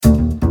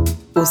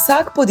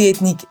Vsak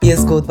podjetnik je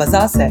zgodba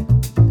zase,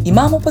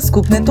 imamo pa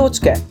skupne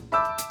točke.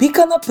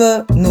 Pika na P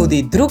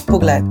nudi drug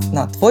pogled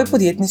na tvoj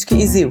podjetniški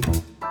izziv.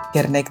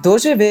 Ker nekdo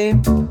že ve,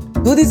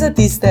 tudi za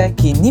tiste,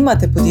 ki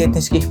nimate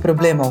podjetniških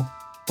problemov.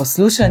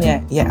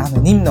 Poslušanje je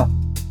anonimno.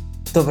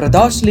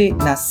 Dobrodošli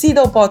na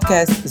Seedov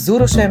podcast z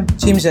Urošem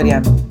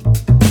Čimžarjem.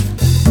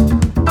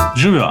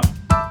 Živjo,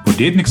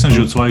 podjetnik sem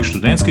že od svojih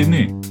študentskih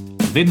dni.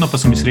 Vedno pa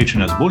so mi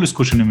srečanja z bolj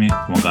izkušenimi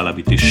pomagala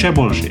biti še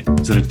boljši.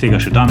 Zaradi tega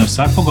še danes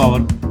vsak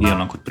pogovor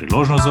jemljem kot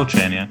priložnost za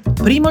učenje.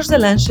 Primož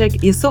Zelenšek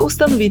je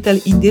soustanovitelj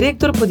in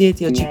direktor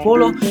podjetja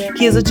Chipolo,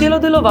 ki je začelo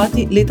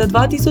delovati leta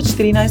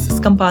 2013 s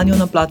kampanjo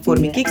na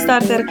platformi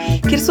Kickstarter,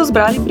 kjer so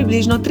zbrali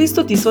približno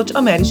 $300,000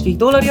 ameriških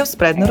s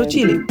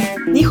prednaročili.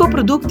 Njihov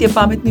produkt je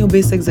pametni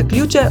obesek za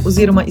ključe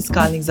oziroma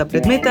iskalnik za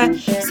predmete,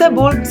 vse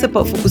bolj se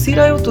pa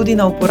fokusirajo tudi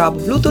na uporabo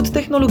Bluetooth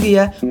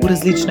tehnologije v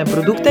različne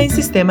produkte in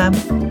sisteme.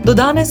 Do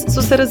danes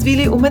so se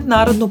razvili v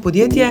mednarodno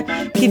podjetje,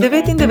 ki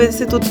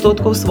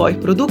 99% svojih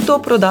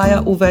produktov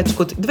prodaja v več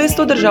kot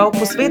 200 držav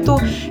po svetu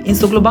in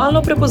so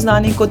globalno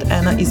prepoznani kot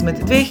ena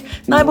izmed dveh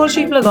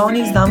najboljših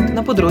blagovnih znamk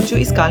na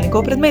področju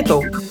iskalnikov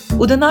predmetov.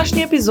 V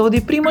današnji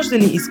epizodi Primož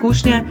deli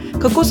izkušnje,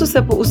 kako so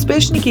se po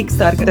uspešni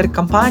Kickstarter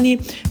kampanji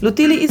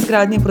lotili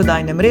izgradnje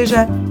prodajne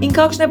mreže in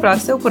kakšne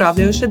prakse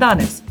uporabljajo še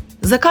danes.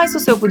 Zakaj so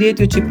se v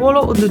podjetju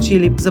Chipolo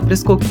odločili za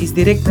preskok iz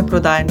direktne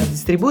prodaje na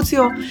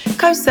distribucijo,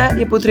 kaj vse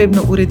je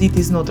potrebno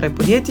urediti znotraj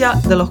podjetja,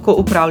 da lahko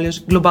upravljaš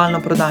globalno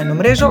prodajno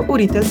mrežo v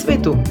retail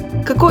svetu,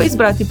 kako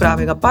izbrati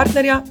pravega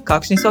partnerja,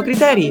 kakšni so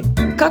kriteriji,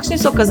 kakšni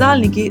so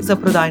kazalniki za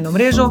prodajno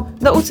mrežo,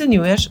 da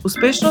ocenjuješ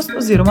uspešnost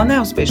oziroma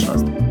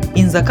neuspešnost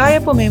in zakaj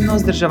je pomembno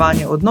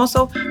vzdrževanje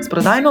odnosov s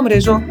prodajno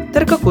mrežo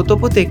ter kako to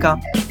poteka.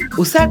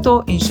 Vse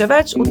to in še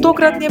več v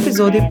tokratni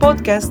epizodi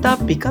podcasta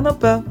Pika na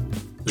P.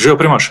 Živijo,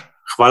 Primož.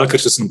 Hvala,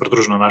 ker ste se nam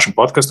pridružili na našem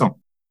podcastu.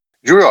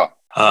 Živijo.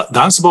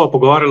 Danes se bomo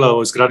pogovarjali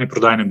o izgradnji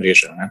prodajne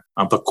mreže. Ne?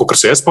 Ampak, kakor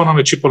se jaz spomnim,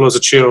 je Chipolo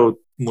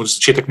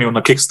začetek imel na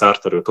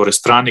Kickstarterju, torej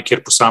strani,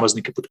 kjer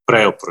posamezniki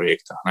podprejo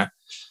projekta. Ne?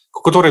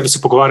 Kako torej, da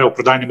se pogovarja o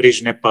prodajni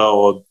mreži, ne pa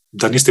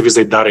da niste vi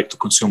zdaj direct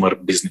to consumer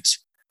business?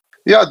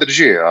 Ja,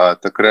 drži.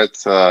 Takrat,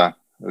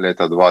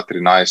 leta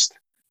 2013,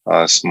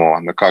 smo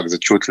nekako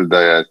začutili,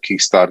 da je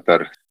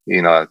Kickstarter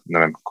in ne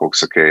vem, koliko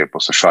se kaj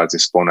poslušalci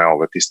spomnejo,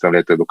 v tistem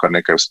letu je bil kar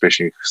nekaj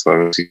uspešnih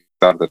slovenskih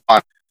startup.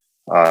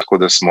 Tako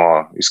da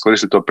smo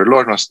izkoristili to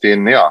priložnost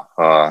in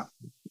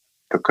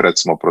takrat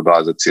smo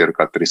prodali za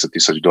cirka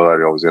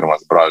 $300,000 oziroma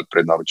zbrali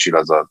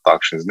prednaročila za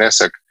takšen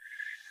znesek.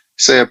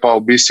 Se je pa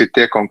v bistvu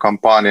tekom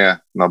kampanje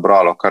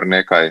nabralo kar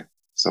nekaj,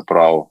 se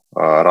pravi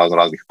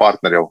raznih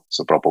partnerjev,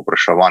 se pravi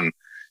povpraševanj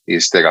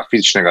iz tega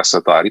fizičnega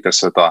sveta, retail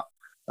sveta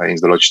in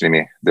z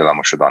določenimi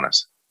delamo še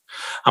danes.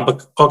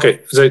 Ampak,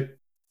 zdaj,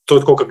 to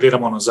je tako, kako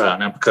gledamo nazaj.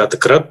 Ampak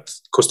takrat,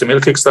 ko ste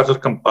imeli Kickstarter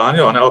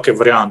kampanjo,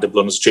 verjamem, da je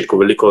bilo na začetku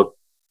veliko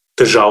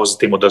težav z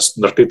tem, da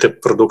naredite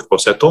produkt pa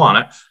vse to.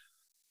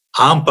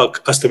 Ampak,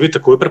 a ste vi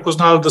takoj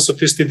prepoznali, da so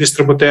tisti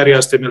distributerji,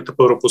 a ste imeli ta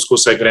prvo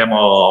poskus, gremo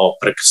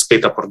prek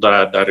spleta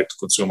prodaja, direct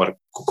to consumer?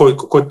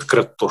 Kako je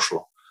takrat to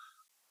šlo?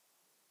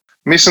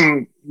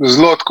 Mislim,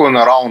 zelo tako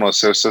naravno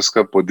se je vse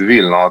skupaj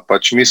odvilo.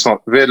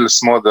 Vedeli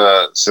smo,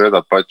 da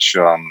seveda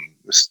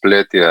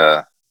splet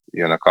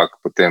je nekako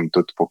potem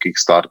tudi po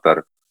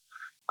Kickstarter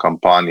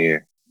kampanji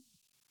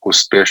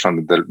uspešno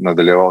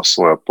nadaljeval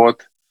svojo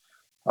pot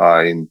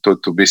in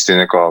tudi v bistvu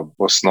neko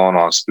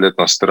osnovno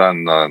spletno stran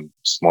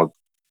smo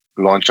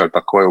launchali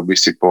takoj v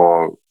bistvu po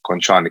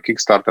končani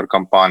Kickstarter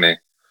kampanji,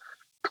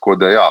 tako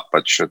da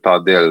ta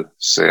del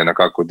se je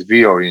nekako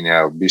odvijal in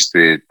je v bistvu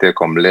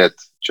tekom let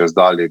čez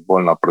dalje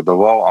bolj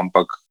napredoval,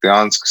 ampak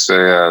dejansko se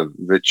je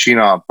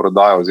večina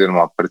prodaje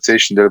oziroma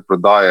precejšnji del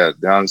prodaje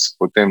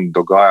dejansko potem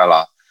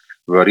dogajala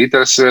v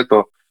retail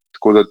svetu,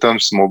 tako da tam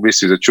smo v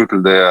bistvu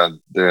začutili,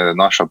 da je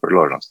naša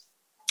priložnost.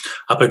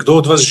 A pa je kdo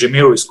od vas že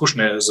imel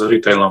izkušnje z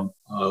retailom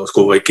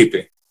v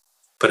ekipi?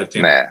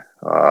 Ne.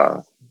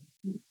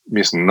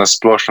 Mislim,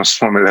 nasplošno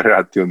smo imeli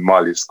relativno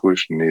mali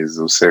izkušnji iz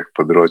vseh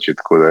področji,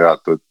 tako da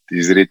tudi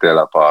iz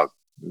retaila pa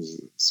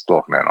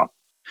sploh ne.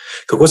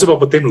 Kako se pa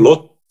potem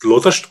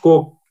lotaš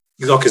tako?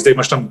 Zdaj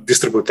imaš tam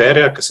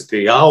distributerja, ki se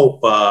ti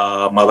jav,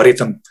 pa ima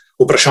verjetno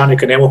vprašanje,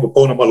 ki njemu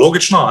popolnoma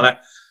logično, a ne?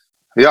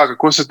 Ja,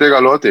 kako se tega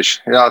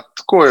lotiš? Ja,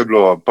 tako je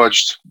bilo.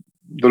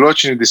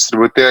 Določeni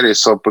distributerji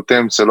so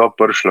potem celo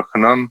prišli k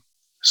nam,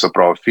 se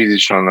pravi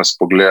fizično nas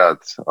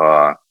pogledati,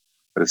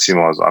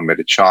 recimo z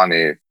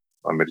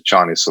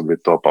Američani so bili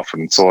to, pa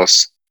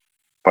Francoz,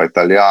 pa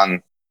Italijan.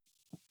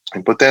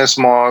 In potem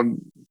smo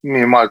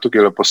mi imeli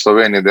tukaj po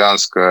Sloveniji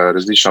dejansko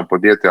različna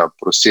podjetja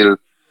prosili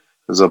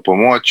za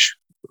pomoč,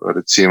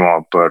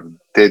 recimo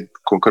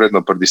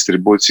konkretno pri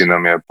distribuciji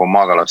nam je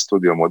pomagala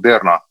Studio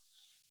Moderna.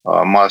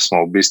 Malo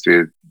smo v bistvu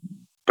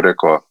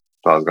preko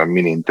tega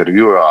mini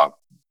intervjuja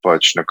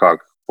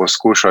nekako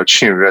poskušali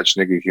čim več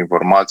nekih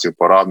informacij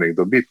uporabnih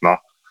dobiti.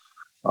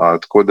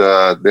 Tako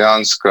da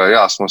dejansko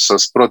smo se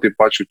sproti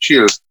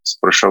učili,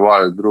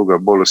 spraševali druge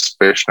bolj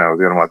uspešne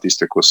oziroma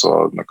tiste, ko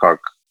so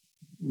nekako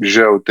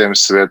že v tem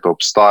svetu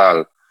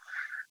obstajali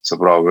se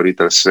pravi v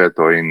retail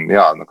svetu in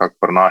nekako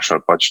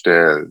prenašali pač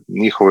te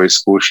njihove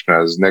izkušnje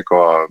z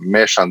neko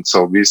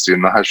mešanco v bistvu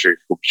naših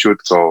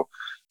občutkov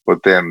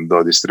potem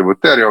do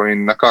distributerjev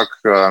in nekako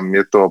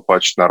je to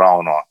pač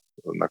naravno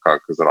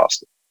nekako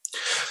zraslo.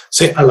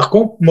 A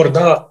lahko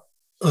morda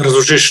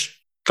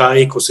razložiš ta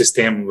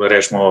ekosistem,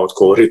 rečemo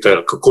tako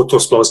retail, kako to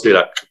sploh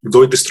izgleda,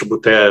 kdo je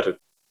distributer?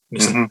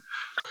 Mislim.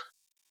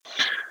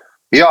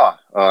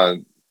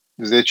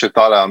 Zdaj, če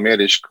tale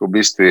ameriški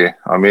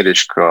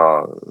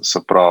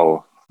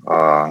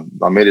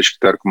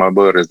trg malo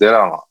bolj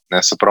razdeljamo,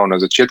 se pravi, na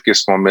začetku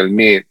smo imeli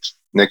mi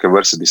neke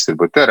vrste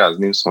distributerja, z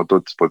njim smo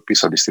tudi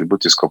podpisali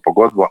distribucijsko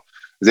pogodbo.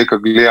 Zdaj, ko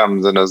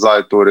gledam za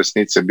nazaj, to v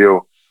resnici je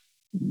bil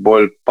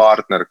bolj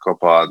partner, kot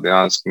pa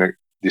dejansko nek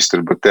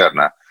distributer.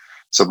 Ne.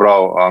 Se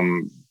pravi,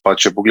 pa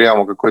če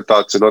pogledamo, kako je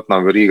ta celotna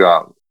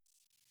veriga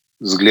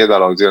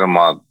izgledala,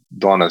 oziroma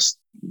danes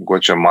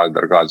mogoče malo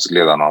drugače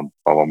izgledano,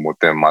 pa bom o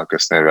tem malo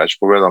kasneje več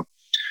povedal.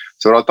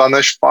 Se pravi, ta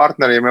naš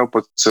partner je imel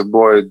pod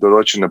seboj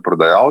določene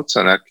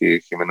prodajalce, ki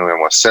jih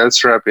imenujemo sales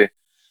repi.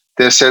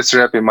 Te sales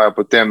repi imajo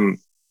potem,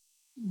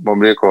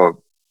 bom rekel,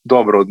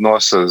 dobre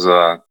odnose z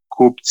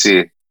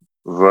kupci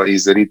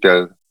iz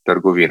retail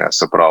trgovine.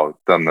 Se pravi,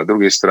 tam na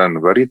drugi strani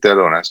v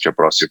retailu,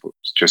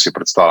 če si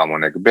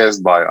predstavljamo nek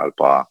Best Buy ali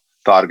pa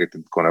Target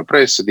in tako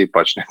naprej, sedi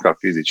pač neka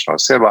fizična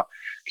oseba,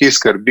 ki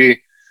skrbi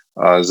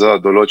za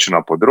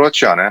določena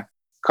področja,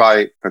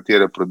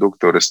 katere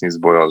produkte v resnici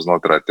bojo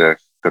znotraj teh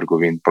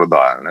trgovin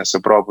prodajali. Se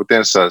pravi,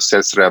 potem se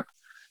sales rep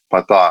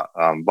pa ta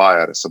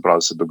buyer, se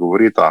pravi, se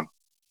dogovorita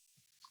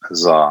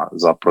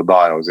za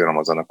prodajo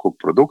oziroma za nakup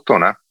produktov.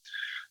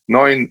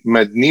 No in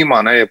med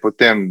njima je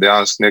potem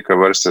dejansko neka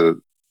vrste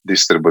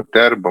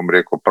distributer, bom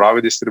rekel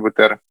pravi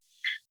distributer,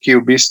 ki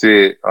v bistvu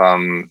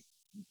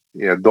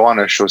je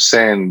danes še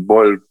vse in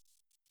bolj,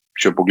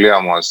 če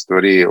pogledamo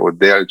stvari,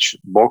 oddelč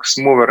box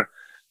mover.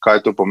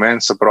 Kaj to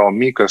pomeni? Se pravi,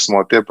 mi, ki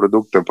smo te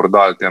produkte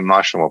prodali tem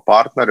našemu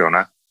partnerju,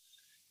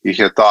 jih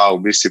je ta v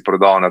bistvu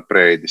prodal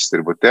naprej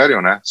distributerju,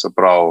 se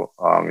pravi,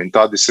 in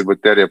ta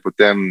distributer je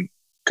potem,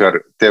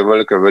 ker te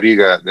velike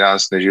verige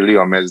dejansko ne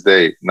želijo imeti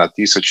zdaj na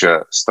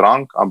tisoče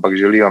strank, ampak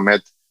želijo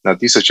imeti na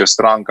tisoče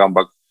strank,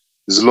 ampak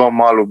zelo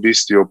malo v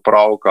bistvu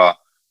opravka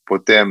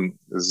potem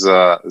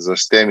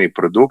z temi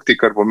produkti,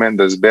 kar pomeni,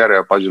 da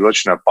zberejo pač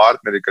določene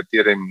partnerji,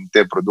 katerim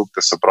te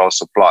produkte se prav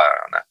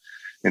suppljajo.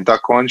 In ta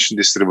končni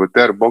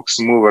distributer, box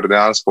mover,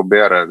 dejansko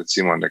bere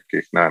recimo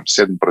nekih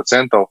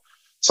 7%,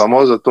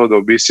 samo zato, da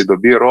v bistvu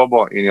dobi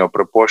robo in jo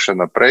prepošlje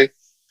naprej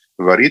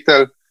v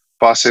retail,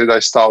 pa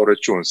seveda stav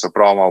račun. Se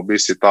pravi, ima v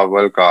bistvu ta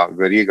velika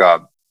veriga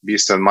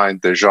bistveno manj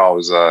težav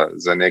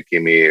z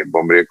nekimi,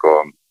 bom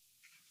rekel,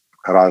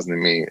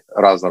 raznimi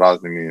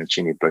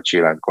načini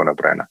plačila in tako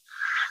naprej.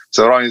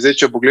 Se pravi, in zdaj,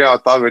 če pogledamo,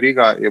 ta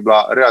veriga je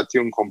bila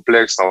relativno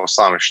kompleksna v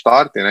samem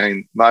štartu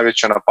in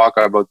največja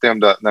napaka je bila v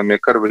tem, da nam je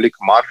kar veliko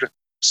marže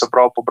se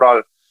prav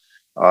pobrali.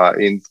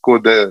 In tako,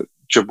 da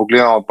če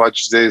pogledamo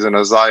pač zdaj za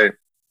nazaj,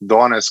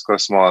 danes, ko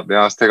smo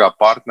dejansko tega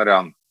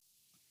partnerja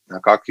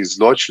nekako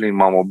izločili,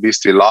 imamo v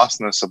bistvu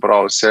lastne, se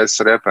pravi, sales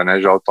repe,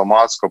 že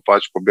avtomatsko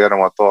pač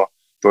poberamo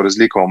to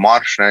razliko v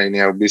marž in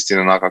je v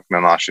bistvu nekako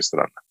na naši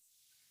strani.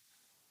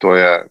 To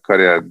je, kar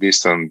je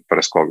bistven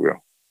preskok bil.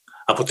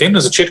 A potem na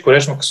začetku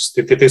rečemo, ko so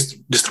te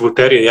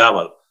distributerje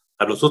javili,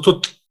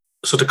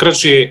 so takrat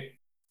že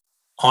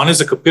oni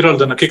zakapirali,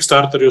 da na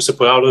Kickstarterju se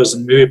pojavljajo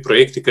zanimivi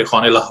projekti, ki jih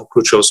oni lahko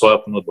vključijo v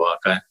svojo ponudbo,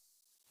 kaj?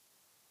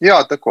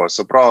 Ja, tako,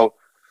 se pravi,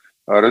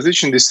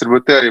 različni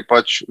distributerji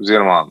pač,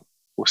 oziroma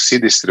vsi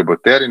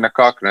distributerji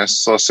nekako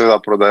so seveda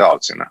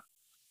prodajalci.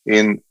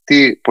 In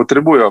ti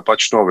potrebujejo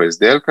pač nove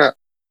izdelke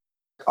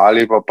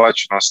ali pa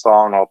pač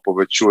enostavno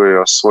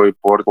povečujejo svoj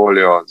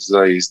portfolio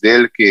z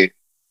izdelki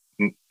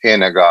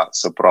enega,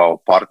 se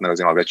pravi, partnerja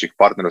oziroma večjih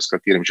partnerjev, s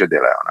katerim že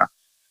delajo.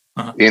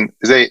 In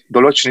zdaj,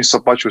 določeni so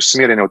pač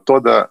usmerjeni v to,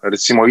 da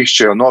recimo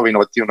iščejo nove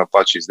inovativne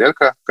pač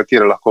izdelke,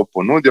 katere lahko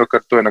ponudijo,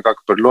 ker to je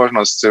nekako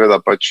priložnost, seveda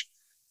pač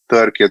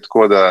trg je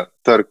tako, da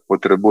trg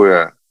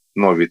potrebuje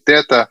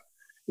novitete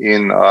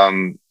in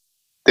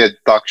te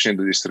takšni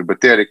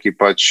distributerji, ki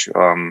pač,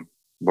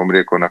 bom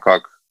rekel,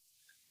 nekako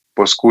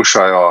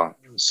poskušajo,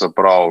 se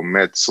pravi,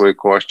 imeti svoj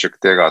košček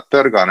tega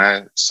trga,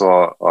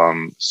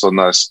 so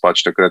nas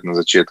pač takrat na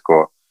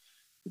začetku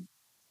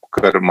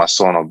kar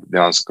masovno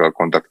dejansko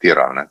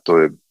kontaktirali. To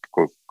je,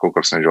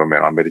 kot sem že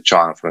omenil,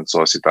 Američani,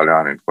 Francozi,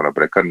 Italijani in tako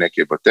naprej, kar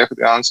nekaj pa teh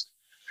dejansko.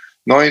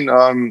 No in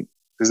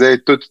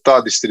zdaj tudi ta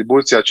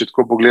distribucija, če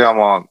tako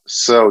pogledamo,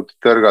 se od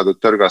trga do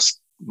trga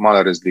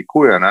malo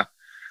razlikuje.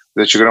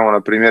 Zdaj, če gremo na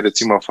primer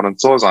recimo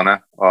Francoza,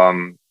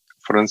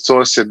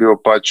 Francoz je bil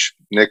pač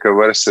neke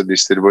vrste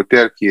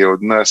distributer, ki je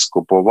od nas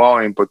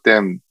kupoval in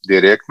potem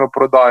direktno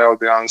prodajal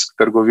dejansko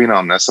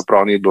trgovinam, se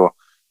pravi, ni bilo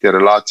te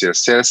relacije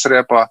sales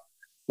repa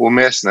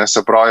vmes,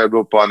 se pravi, je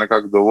bil pa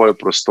nekako dovolj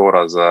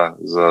prostora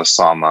za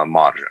same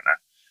marže.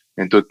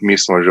 In tudi mi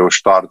smo že v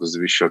štartu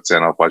z višjo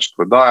ceno pač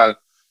prodajali.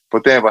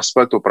 Potem je pa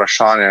spet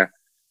vprašanje,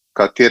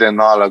 katere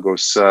naloge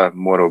vse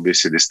mora v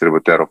bistvu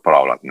distributer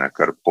upravljati, ne?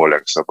 Ker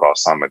poleg se pravi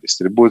same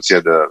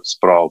distribucije, da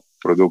spravi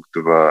produkt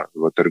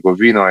v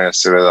trgovino, je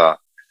seveda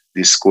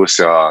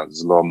diskusija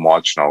zelo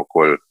močna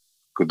okoli,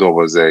 kdo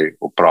bo zdaj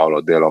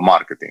upravljal delo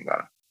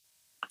marketinga.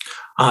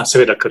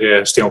 Seveda, ker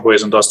je s tem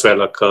povezan dosti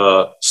velik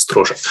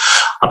strošek.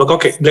 Ampak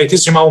ok, ti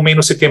si že malo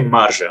omenil si te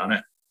marže, a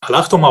ne? A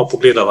lahko to malo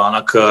pogledava,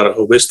 ker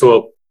v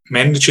bistvu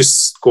meni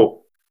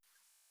čisto,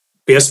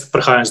 jaz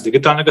prihajam z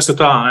digitalnega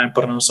sveta, in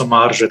pa nam so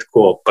marže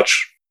tako pač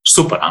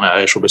super,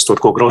 veš, v bistvu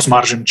tako gross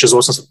margin čez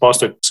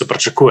 80% se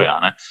pričakuje,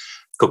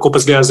 Kako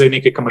pa izgleda zdaj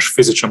nekaj, ki imaš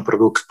fizičen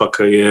produkt, pa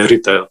ki je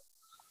retail?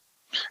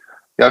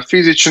 Ja,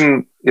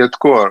 fizičen je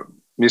tako,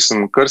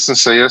 mislim, kar sem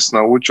se jaz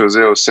naučil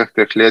zdaj v vseh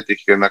teh letih,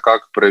 je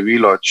nekako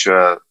pravilo,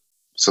 če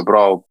se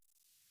pravi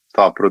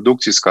ta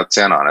produkcijska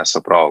cena,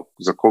 se pravi,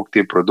 za koliko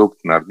ti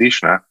produkt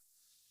narediš,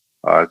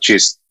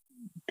 čist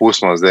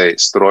pustimo zdaj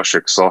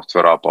strošek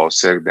softvera pa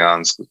vseh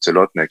dejansko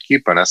celotne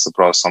ekipe, se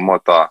pravi samo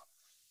ta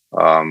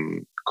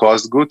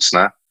cost goods,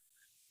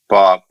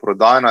 pa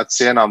prodajna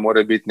cena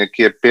mora biti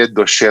nekje 5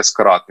 do 6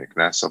 kratnik,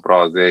 se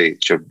pravi zdaj,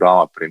 če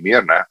damo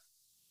primer,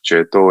 če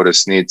je to v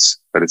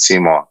resnici,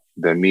 recimo,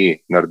 da mi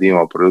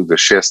naredimo produkt za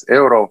 6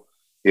 evrov,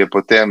 je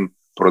potem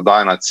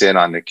prodajna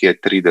cena nekje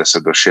 30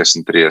 do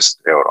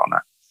 36 evrov.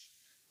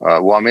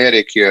 V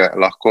Ameriki je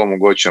lahko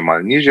mogoče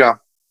malo nižja,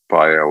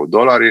 pa je v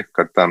dolarjih,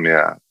 ker tam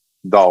je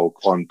davek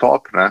on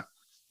top,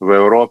 V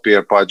Evropi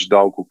je pač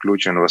davek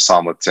vključen v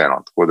samo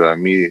ceno, tako da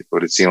mi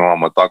recimo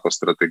imamo tako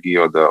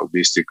strategijo, da v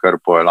bistvu kar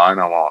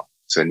poelajnamo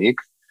cenik,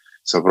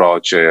 se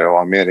pravi, če je v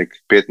Ameriki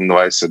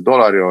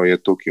 $25, je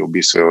tukaj v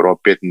bistvu v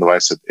Evropi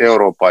 25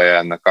 evrov, pa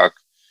je nekako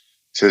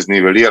se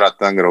znivelira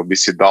tam, gre v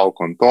bistvu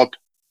davek on top,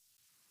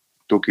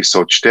 tukaj se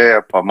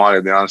odšteje, pa malo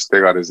je dejansko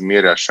tega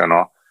razmerja še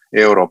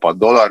evro pa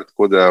dolar,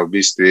 tako da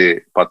v bistvu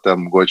pa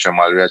tam mogoče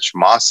malo več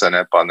mase,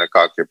 pa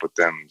nekako je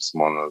potem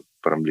smo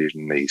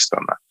približno na isto.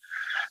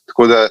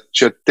 Tako da,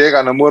 če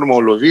tega ne moramo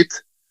uloviti,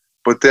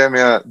 potem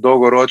je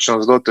dolgoročno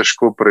zelo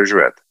težko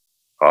preživeti.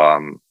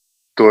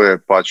 To je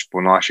pač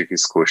po naših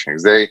izkušnjah.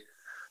 Zdaj,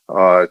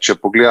 če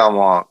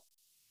pogledamo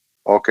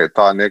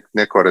ta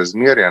neko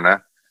razmerje,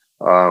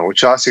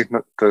 včasih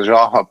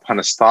težava pa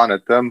nastane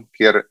tam,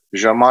 kjer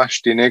že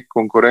imaš ti nek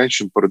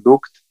konkurenčen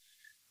produkt,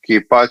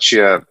 ki pač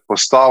je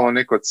postavil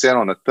neko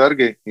ceno na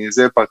trgi in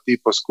zdaj pa ti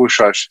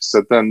poskušaš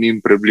se tam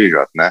njim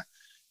približati.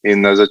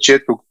 In na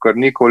začetku, ker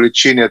ni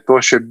količin, je to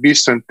še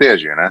bistveno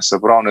težje. Se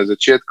pravi, na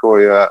začetku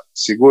je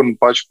sigurno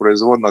pač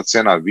proizvodna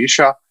cena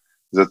višja,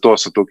 zato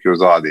so tukaj v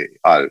zadnji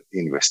ali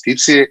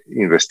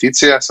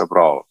investicije, se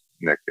pravi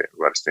neke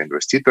vrste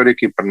investitorji,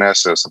 ki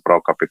prinesejo, se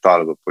pravi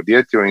kapital v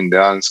podjetju in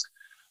dejansko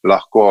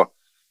lahko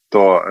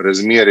to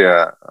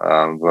razmerje,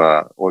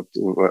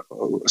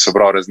 se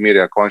pravi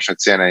razmerje končne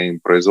cene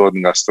in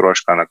proizvodnega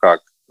stroška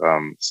nekako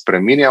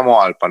spreminjamo,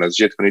 ali pa na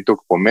začetku ni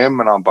toliko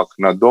pomembno, ampak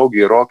na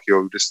dolgi rok je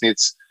v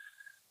resnici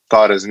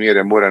ta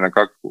razmerje mora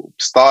nekako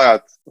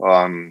obstajati.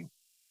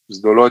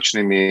 Z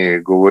določenimi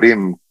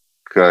govorim,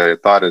 ker je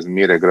ta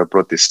razmerje gre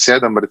proti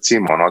 7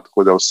 recimo,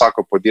 tako da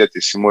vsako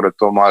podjetje si mora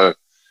to malo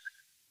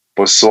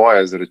po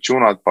svoje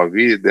zračunati, pa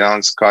videti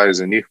dejansko, kaj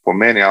za njih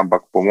pomeni,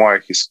 ampak po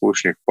mojih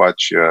izkušnjah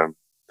pač je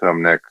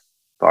tam nek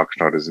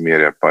takšno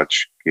razmerje,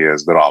 pač, ki je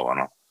zdravo.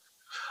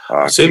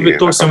 Vse bi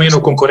to sem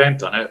menil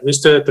konkurenta. Vi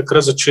ste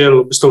takrat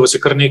začeli, v bistvu vas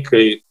je kar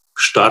nekaj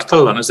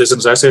štartali,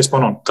 zdaj se je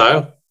spomnil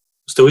Tajo,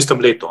 ste v istem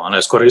letu,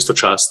 skoraj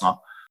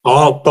istočasno.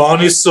 Pa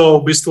oni so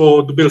v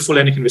bistvu dobili ful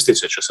enih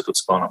investicij, če se tudi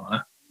spomnim.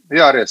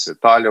 Ja, res je.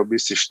 Tal je v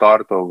bistvu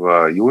štartal v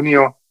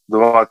juniju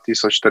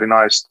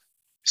 2014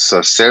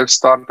 s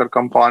self-starter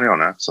kampanjo,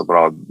 se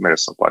pravi, imeli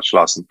so pač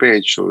lasten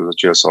page,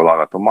 začeli so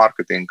vlagati v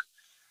marketing.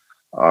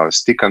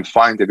 Stick and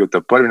Find je bil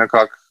ta prvi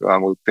nekako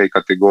v tej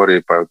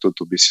kategoriji, pa je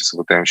tudi v bistvu se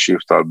potem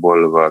shiftal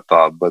bolj v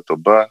ta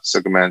B2B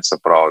segment, se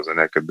pravi za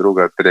neke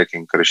druge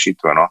tracking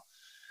rešitve.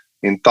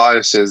 In Tal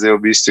se je zdaj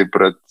v bistvu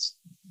pred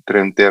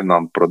 3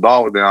 tednom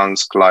prodal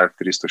dejansko Live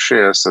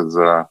 360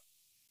 za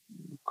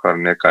kar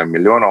nekaj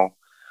milijonov.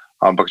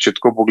 Ampak če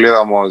tako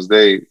pogledamo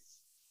zdaj,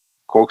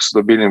 koliko so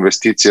dobili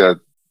investicije,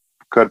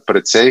 kar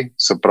precej,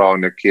 se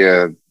pravi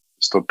nekje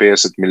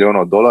 $150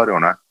 milijonov.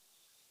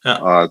 Ja.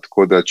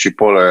 Tako da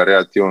Chipolo je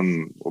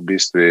relativno v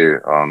bistvu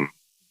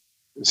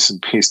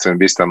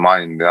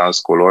manj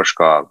dejansko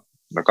vložka,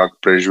 nekako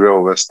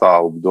preživel ves ta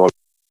obdobje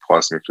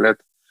 8 let,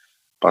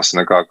 pa se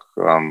nekako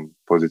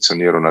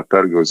pozicioniral na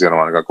trgu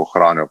oziroma nekako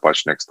ohranil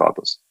pač nek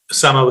status.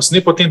 Sama vas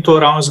ni potem to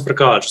ravno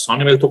zaprekala, če so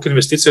oni imeli toliko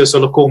investicije, so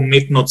lahko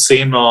umetno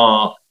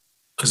ceno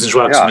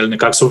znižovali, so imeli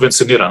nekako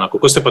subvencionirano.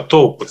 Kako ste pa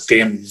to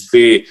potem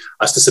vi,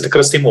 a ste se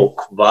takrat s tem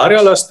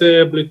ukvarjali, a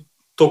ste bili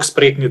toliko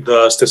spretni,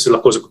 da ste si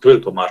lahko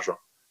zagotovili to maržo?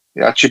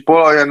 Ja,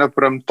 Chipolo je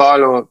naprem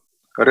Talu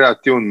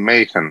relativno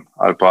majhen,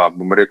 ali pa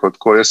bom rekel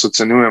tako, jaz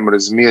ocenjujem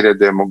razmerje,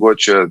 da je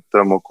mogoče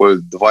tam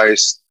okoli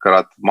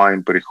 20krat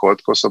manj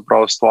prihodkov se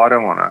prav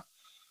ustvarjamo.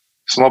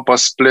 Smo pa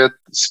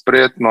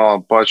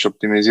spretno pač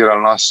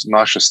optimizirali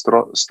naše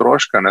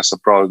stroške, se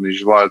pravi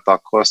zniževali ta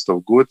cost of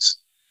goods,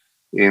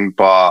 in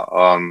pa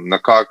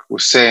nekako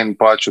vse in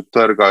pač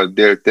utrgali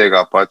del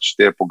tega pač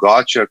te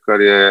pogače,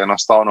 kar je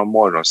enostavno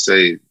možno.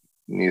 Sej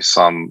ni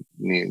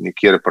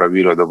nikjer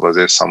pravilo, da bo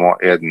zdaj samo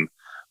eden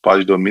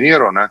pač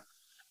dominiral, ne.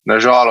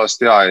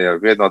 Nažalost, ja, je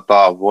vedno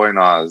ta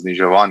vojna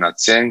zniževanja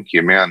cen,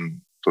 ki meni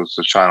tudi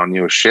slučajno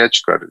ni všeč,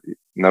 ker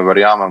ne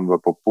verjamem v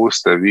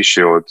popuste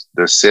više od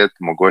 10,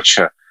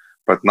 mogoče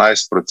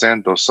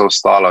 15%, vse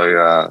ostalo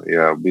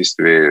je v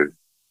bistvu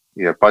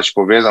je pač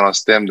povezano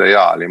s tem, da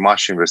ja, ali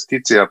imaš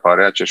investicije, pa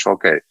rečeš,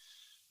 ok,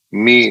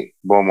 mi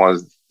bomo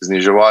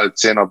zniževali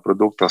ceno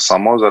produkta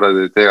samo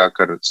zaradi tega,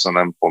 ker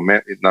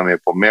nam je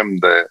pomembno,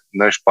 da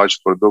naš pač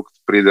produkt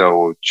pride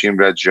v čim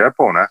več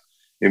žepov, ne,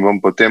 in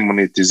bom potem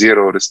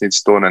monetiziral v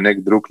resnici to na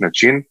nek drug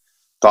način.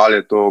 Tal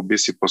je to v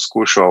bistvu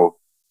poskušal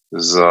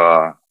z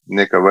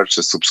neka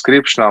vrsta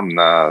subscriptionom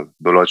na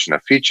določene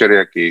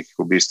feature, ki jih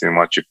v bistvu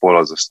ima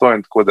Chipolo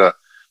zastonj, tako da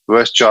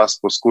ves čas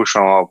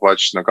poskušamo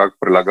pač nekako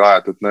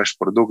prilagajati tudi naš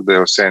produkt, da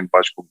je vse in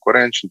pač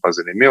konkurenčen, pa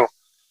zanimiv.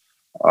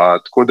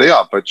 Tako da ja,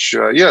 pač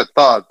je,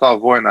 ta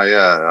vojna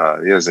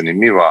je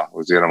zanimiva,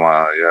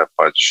 oziroma je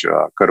pač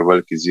kar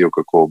velik izziv,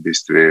 kako v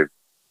bistvu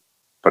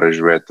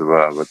preživeti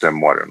v tem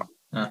morju. No.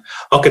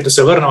 Ok, da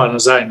se vrnemo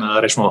nazaj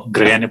na, rečemo,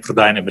 grajenje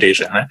prodajne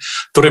mreže. Ne?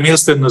 Torej, imeli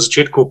ste na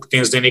začetku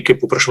potem zdaj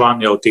nekaj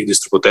popraševanja od teh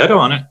distributerjev,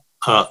 ne?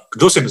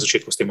 Kdo se je na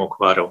začetku s tem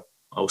ukvarjal?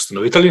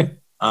 Ustanovitelji?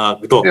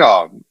 Kdo?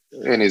 Ja,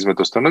 en izmed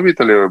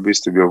ustanoviteljev je v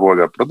bistvu bil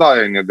vodja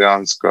prodaje in je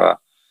dejansko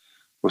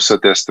vse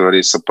te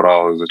stvari se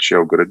prav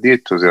začel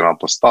graditi oziroma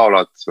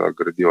postavljati,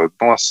 gradil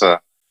odnose.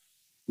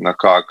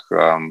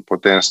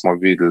 Potem smo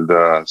videli,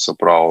 da se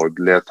prav od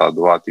leta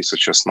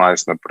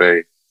 2016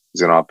 naprej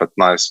oziroma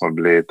 15 smo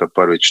bili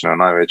prvič na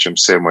največjem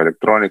sejmu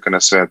elektronike na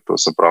svetu,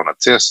 se pravi na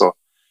CES-u,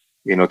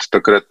 in od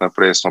takrat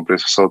naprej smo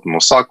prisotni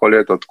vsako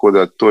leto, tako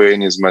da to je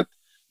en izmed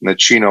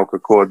načinov,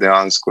 kako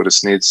dejansko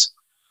resnic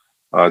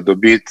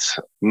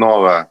dobiti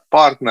nove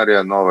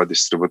partnerje, nove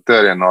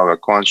distributerje, nove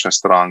končne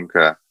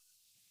stranke,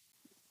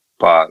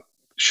 pa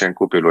še en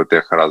kup je bilo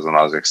teh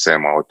raznoraznih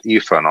sejmov od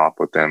IFE, no,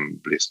 potem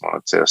bili smo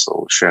na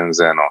CES-u v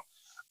Shenzhenu.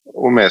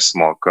 Vmes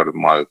smo kar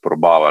malo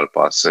probavali,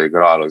 pa se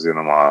igrali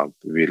oziroma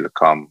videli,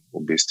 kam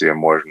v bistvu je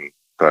možen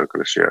trg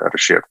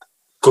razširiti.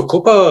 Kako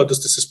pa, da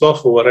ste se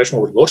sploh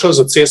odločili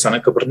za CES,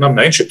 ker pred nam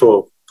ne vem, če je to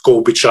tako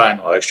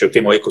običajno, če v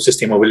tem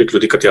ekosistemu veliko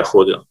ljudi, ki tja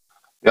hodijo?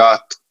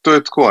 Ja, to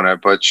je tako, ne,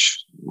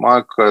 pač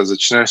malo, ko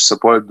začneš se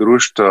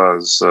družiti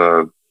z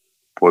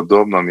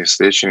podobno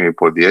mislečimi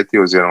podjetji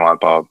oziroma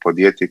pa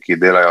podjetji, ki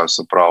delajo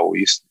se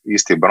pravi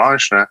isti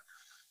branž, ne,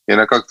 je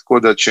nekako tako,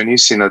 da če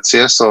nisi na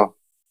CES-u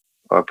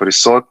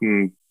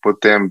prisoten,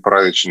 potem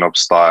pravič ne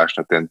obstajaš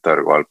na tem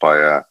trgu ali pa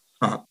je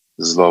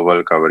zelo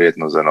velika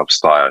verjetnost, da ne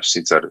obstajaš.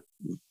 Sicer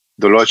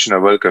določene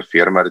velike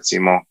firme,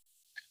 recimo,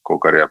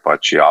 kakor je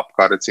pač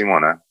Apple, recimo,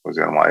 ne,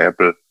 oziroma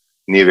Apple,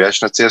 ni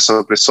več na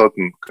CES-u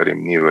prisoten, ker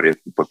jim ni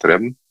verjetno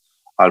potreben,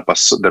 ali pa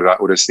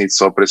v resnici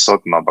so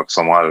prisotni, ampak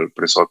so malo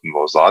prisotni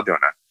v ozadju,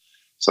 ne.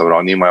 Se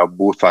pravi, nimajo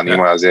buta,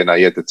 nimajo zdaj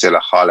najete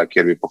cele hale,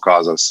 kjer bi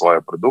pokazali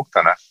svoje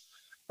produkte, ne.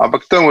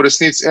 Ampak tam v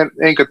resnici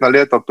enkrat na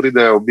leto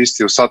pridejo v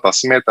bistvu vsa ta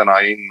smetana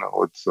in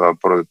od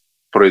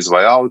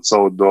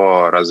proizvajalcev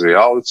do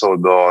razvijalcev,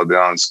 do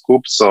dejansko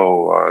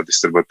kupcev,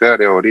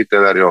 distributerjev,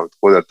 retailerjev,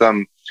 tako da tam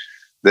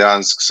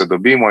dejansko se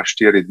dobimo,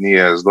 4 dni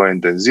je zelo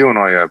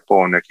intenzivno, je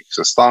pol nekih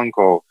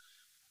sestankov,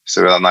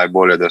 seveda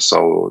najbolje, da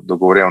so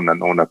dogovorjeni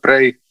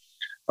vnaprej,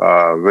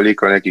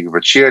 veliko nekih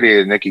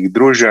večerij, nekih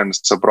druženj,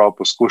 se pravi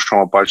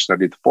poskušamo pač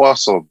narediti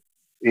posel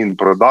in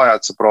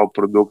prodajati, se pravi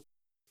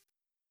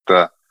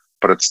produkte,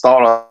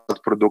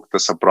 predstavljati produkte,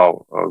 se pravi,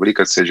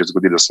 veliko se je že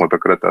zgodi, da smo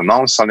takrat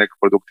announcali nek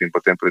produkt in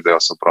potem pridejo,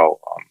 se pravi,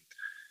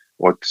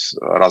 od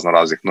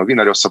raznoraznih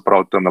novinarjev, se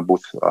pravi, tam na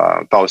booth,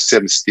 ta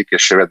osebni stik je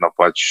še vedno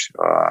pač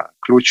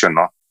ključen,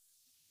 no.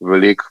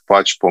 Veliko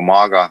pač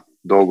pomaga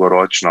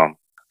dolgoročno,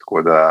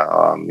 tako da,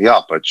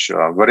 ja, pač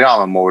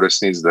verjamemo v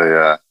resnici,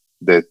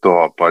 da je to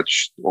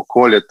pač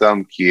okolje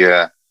tam, ki je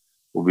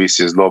v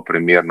bistvu zelo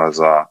primerno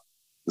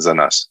za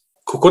nas.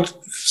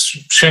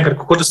 Še enkrat,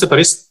 kako da ste pa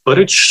res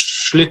prvič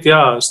šli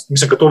tja,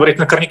 mislim, da to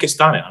verjetno kar nekaj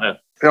stane, ne?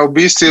 Ja, v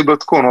bistvu je bilo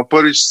tako, no,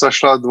 prvič sta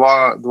šla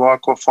dva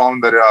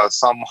co-founderja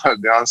samo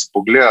dejansko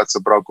pogledati, se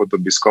pravi kot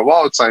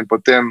obiskovalca, in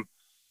potem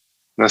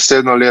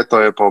naslednjo leto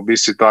je pa v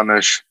bistvu ta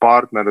naš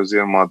partner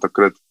oziroma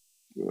takrat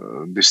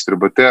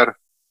distributer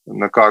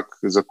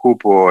nekako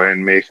zakupil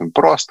en majhen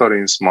prostor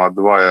in smo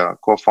dva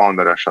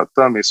co-founderja šla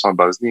tam in smo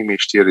bila z njimi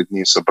 4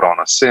 dni, se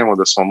pravi na sejmu,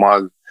 da smo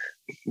malo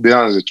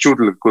dejansko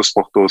začutili, kako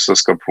sploh to vse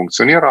skupaj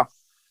funkcionira.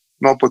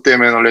 No,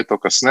 potem eno leto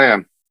kasneje,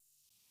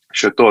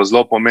 še to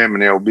zelo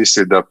pomembno je v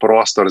bistvu, da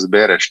prostor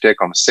zbereš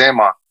tekom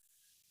sejma,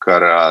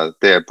 ker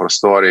te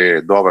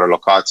prostori, dobre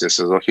lokacije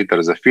se zelo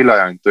hitro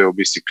zafilajo in to je v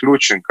bistvu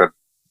ključen, ker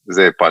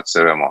zdaj pač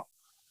se vemo,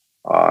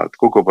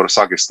 tako kot pri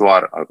vsaki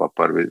stvar ali pa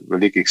pri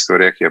velikih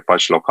stvareh je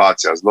pač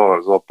lokacija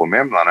zelo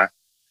pomembna, ne.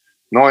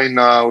 No in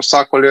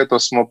vsako leto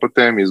smo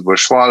potem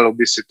izboljšvali v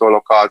bistvu to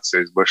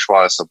lokacijo,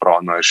 izboljšvali se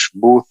pravi naš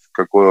booth,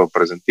 kako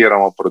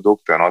prezentiramo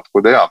produkte, no,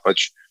 tako da ja,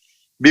 pač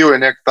bil je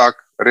nek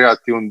tak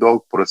relativno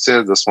dolg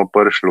proces, da smo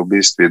prišli v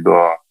bistvu do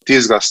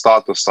tistega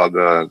statusa,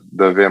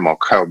 da vemo,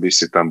 kaj v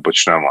bistvu tam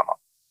počnemo. No.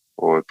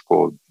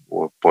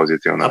 V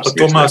pozitivnem smislu.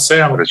 To ima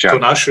sejem v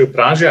naši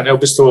branži, v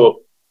bistvu,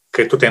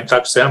 kaj tudi en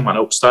tak sejem,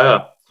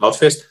 obstaja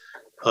Outfest,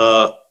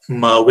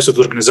 ima v bistvu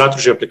organizator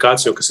že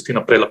aplikacijo, ki se ti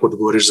naprej lahko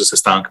dogovoriš za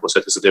sestanke,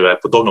 vse te zadeve.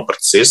 Podobno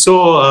procesu,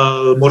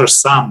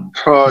 moraš sam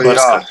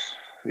brskati.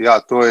 Ja,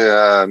 to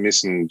je,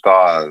 mislim,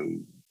 ta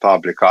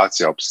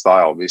aplikacija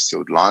obstaja v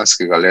bistvu od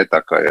lanskega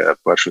leta, ko je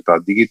prišel ta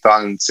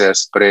digitalni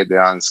CES, prej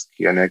dejansko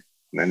je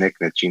na nek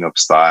način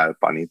obstajal,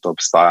 pa ni to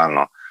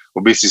obstajalo.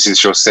 V bistvu si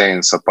še vse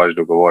in se pač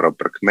dogovoril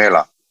prek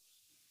maila.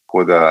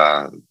 Tako da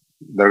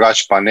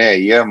drugače pa ne,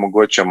 je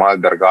mogoče malo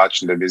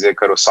drugačen, da bi zdaj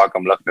kar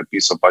vsakem lahko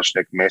napisal, pač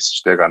nek mesec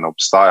tega ne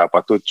obstaja,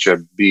 pa tudi če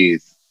bi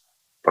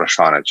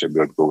vprašanje, če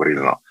bi odgovorili.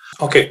 No.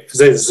 Ok,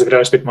 zdaj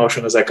gremo spet malo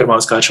še nazaj, kar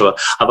malo skačeva.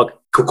 Ampak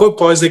kako je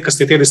pa zdaj, ko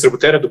ste te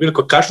distributerje dobili,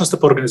 kakšno ste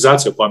pa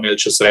organizacijo imeli,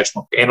 če se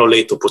rečemo, eno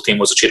leto potem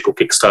v začetku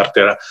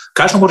Kickstartera?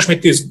 Kakšno moraš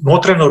imeti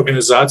notranjo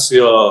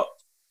organizacijo,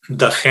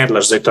 da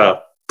handlaš zdaj ta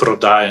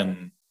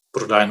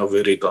prodajno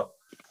verigo?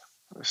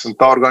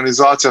 Ta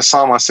organizacija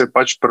sama se je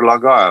pač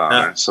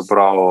prilagajala. Se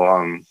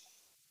pravi,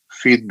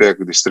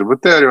 feedback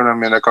distributerjev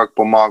nam je nekako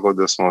pomagal,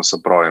 da smo se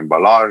pravi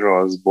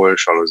embalažo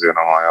zboljšali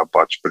oziroma jo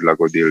pač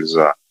prilagodili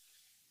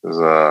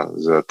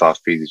za ta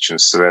fizičen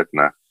svet.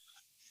 Ne.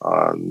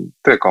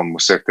 Tekom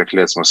vseh teh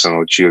let smo se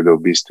naučili, da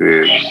v bistvu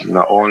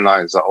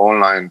za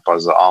online pa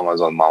za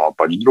Amazon imamo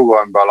pač drugo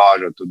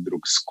embalažo, tudi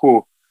drug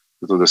skup,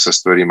 zato da se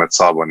stvari med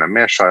sabo ne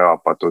mešajo,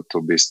 pa tudi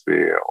v bistvu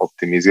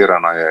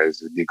optimizirana je iz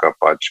vidika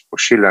pač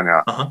pošiljanja.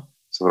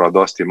 Se pravi,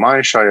 dosti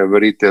manjša je v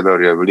retailer,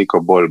 je veliko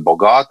bolj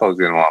bogata,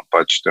 oziroma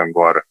pač tam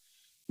gor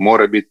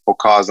mora biti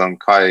pokazan,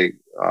 kaj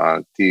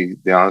ti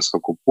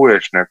dejansko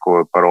kupuješ,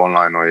 neko pa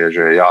online je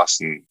že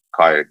jasen,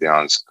 kaj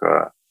dejansko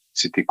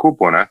si ti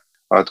kupil.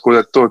 Tako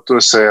da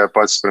to se je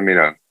pač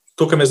spremenilo.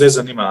 Tukaj me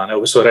zdaj zanima,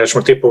 v bistvu rečemo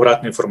te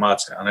povratne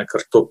informacije,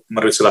 ker to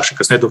morda se lahko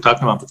kasneje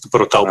dotaknemo, ampak to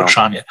prvo ta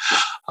vprašanje.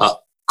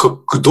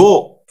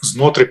 Kdo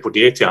znotraj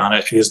podjetja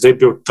je zdaj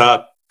bil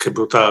ta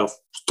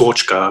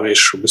točka,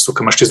 veš, v bistvu,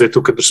 ki imaš ti zdaj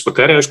tukaj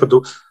distributerje,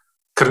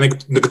 ker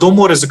nekdo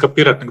mora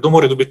zakapirati, nekdo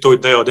mora dobiti to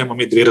idejo, da imamo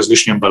mi dve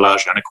različni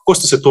embalaži. Kako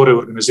ste se torej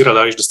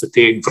organizirali, veš, da ste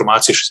te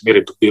informacije še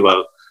zmeraj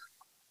dobivali?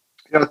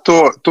 Ja,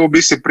 to v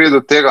bistvu pride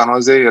do tega,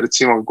 zdaj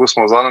recimo, kako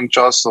smo v zadnjem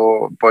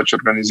času pač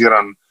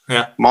organizirani.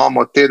 Ja.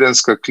 Imamo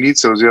tedenske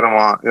klice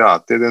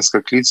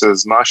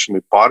z našimi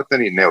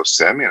partnerji, ne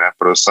vsemi,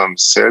 predvsem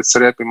sales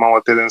rep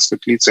imamo tedenske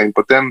klice in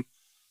potem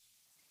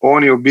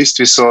oni v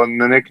bistvu so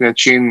na nek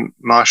način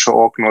našo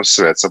okno v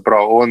svet. Se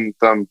pravi, on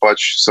tam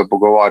pač se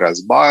pogovarja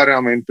z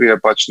buyerjem in prije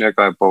pač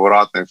nekaj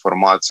povratna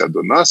informacija do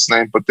nas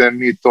in potem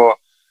mi to,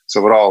 se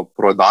pravi,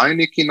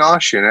 prodajniki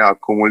naši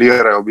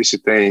akumulirajo v bistvu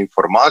te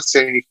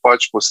informacije in jih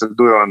pač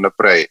posredujo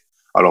naprej.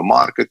 Ali v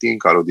marketing,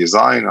 ali v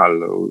dizajn,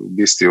 ali v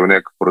bistvu v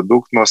nek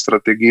produktno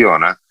strategijo,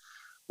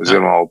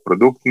 oziroma v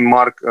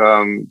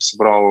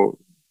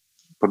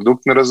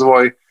produktni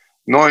razvoj.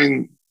 No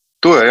in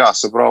to je,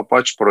 se pravi,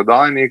 pač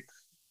prodajnik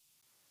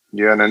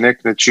je na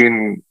nek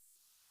način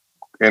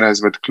ena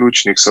izmed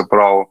ključnih, se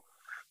pravi,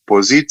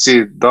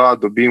 pozicij, da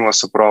dobimo,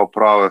 se pravi,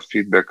 prave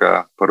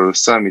feedbacke,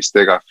 predvsem iz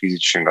tega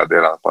fizičnega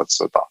dela pač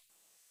sveta.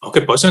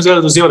 Ok, pa sem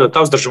zdaj dozival, da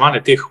ta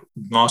vzdrževanje teh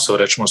odnosov,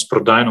 rečemo, s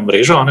prodajno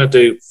mrežo, da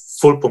je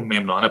ful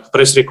pomembno.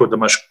 Prej si rekel, da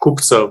imaš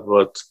kupca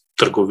v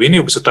trgovini,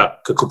 v bistvu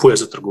ta, ki kupuje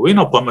za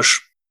trgovino, pa imaš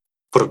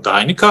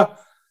prodajnika,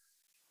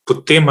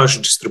 potem imaš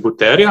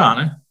distributerja,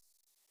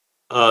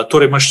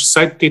 torej imaš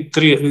vsaj te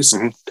tri,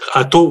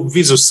 a to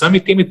vi z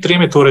vsemi temi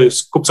tremi, torej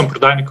s kupcem,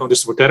 prodajnikom,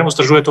 distributerjem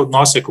vzdržujete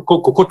odnose,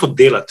 kako to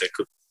delate?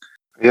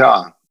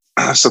 Ja,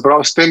 se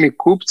pravi, s temi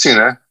kupci,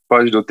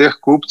 pač do teh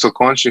kupcev,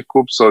 končnih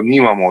kupcev,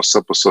 nimamo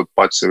vse posod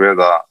pač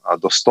seveda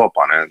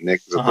dostopa,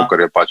 zato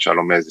ker je pač ali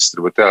vmes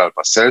distributer ali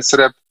pa sales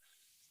rep.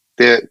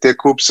 Te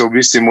kupce v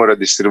bistvu mora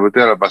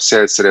distributer ali pa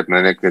sales rep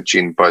na nek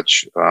način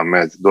pač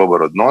imeti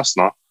dober odnos.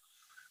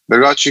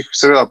 Drugače jih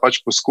seveda pač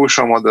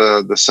poskušamo,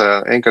 da se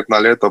enkrat na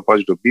leto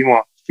pač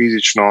dobimo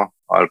fizično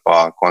ali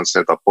pa konec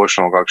leta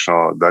pošljemo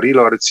kakšno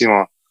darilo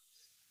recimo.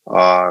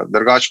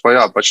 Drugače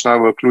pa pač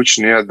najbolj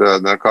ključni je, da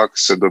nekako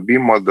se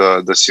dobimo,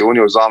 da si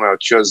oni vzamejo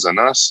čas za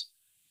nas.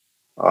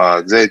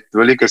 Zdaj,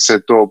 veliko se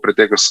je to v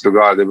preteklosti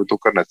dogajalo, da je bil to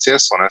kar na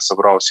CES-u, se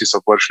pravi, vsi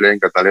so prišli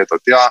enkrat na leto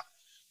tja,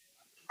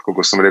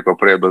 kako sem rekel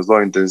prej, je bilo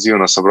zelo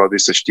intenzivno, se pravi,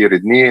 tiste 4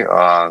 dni,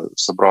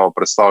 se pravi,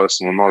 predstavljali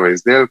smo nove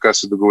izdelke,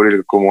 se dogovorili,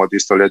 kako bomo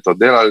tisto leto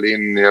delali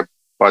in je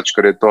pač,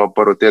 ker je to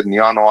prvi teden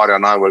januarja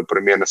najbolj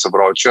primerne, se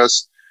pravi,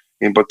 čas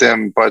in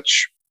potem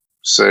pač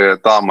se je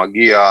ta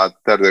magija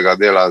trdega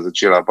dela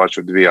začela pač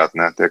odvijati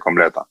tekom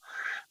leta.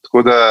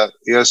 Tako da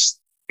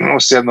jaz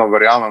osebno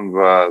verjamem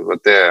v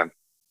te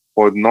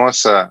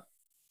odnose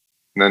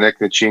na nek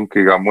način,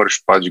 ki ga moraš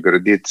pač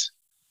graditi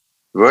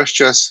ves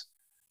čas,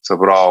 se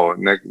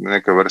pravi,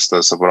 neke vrste,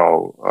 se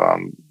pravi,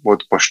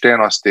 od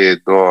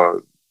poštenosti do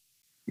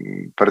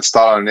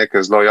predstavljanja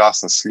neke zelo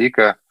jasne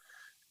slike.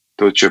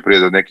 tudi če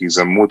pride do nekih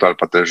zamud ali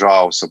pa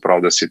težav, se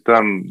pravi, da si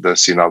tam, da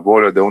si na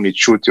voljo, da oni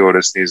čutijo v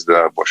resnici,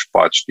 da boš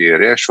pač ti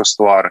rešil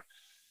stvar,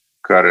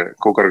 ker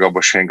kakor ga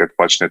boš enkrat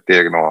pač ne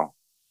tegnil,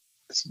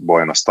 bo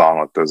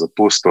enostavno te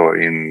zapustil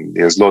in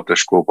je zelo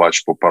težko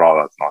pač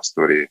popravljati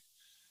stvari.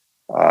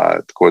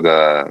 Tako da,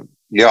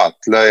 ja,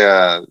 tle je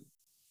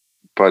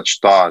pač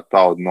ta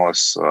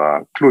odnos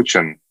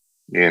ključen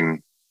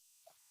in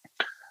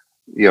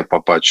je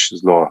pa pač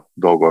zelo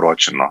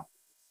dolgoročen.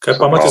 Kaj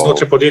pa imate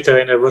znotraj podjetja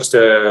ene vrste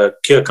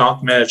key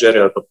account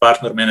managerje ali pa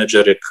partner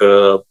managerje, ki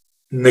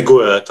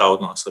negujejo ta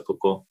odnos?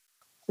 Kako?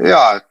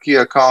 Ja, key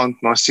account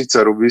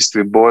sicer v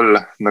bistvu bolj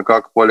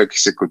nekako poleg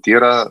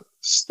eksekutira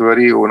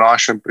stvari v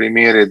našem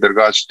primeri,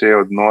 drugače te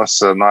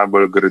odnose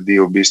najbolj gradi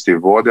v bistvu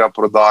vodja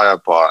prodaja,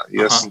 pa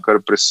jaz sem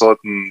kar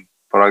prisoten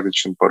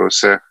praktično pri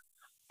vseh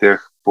teh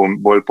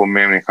bolj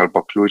pomembnih ali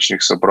pa ključnih,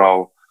 se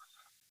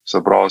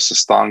pravi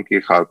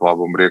sestankih ali pa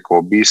bom rekel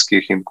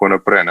obiskih in tako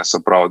naprej, se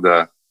pravi,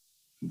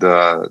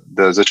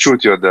 da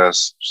začutijo, da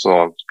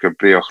so, ker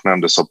prijo k nam,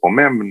 da so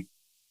pomembni.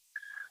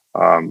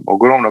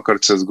 Ogromno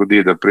kar se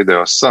zgodi, da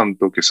pridejo sem,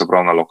 tukaj se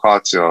pravi na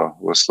lokacijo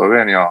v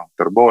Slovenijo,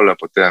 Trbovlje,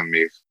 potem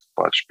jih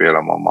pač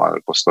peljemo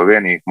malo po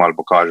Sloveniji, malo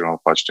pokažemo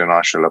pač te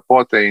naše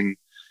lepote in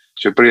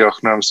če prijo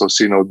k nam, so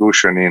vsi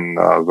navdušeni in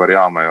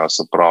verjamejo,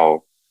 se pravi,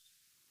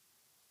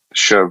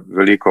 še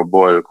veliko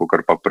bolj,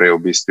 kot pa prej v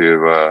bistvu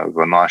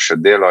v naše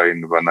delo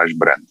in v naš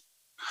brand.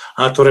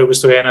 Torej, v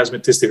bistvu ena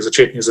izmed tistih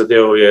začetnih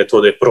zadev je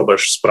to, da je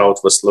probaš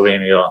spraviti v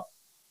Slovenijo.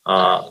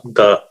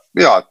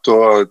 Ja,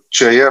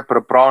 če je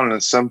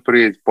pripravljen sem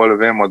priti, potem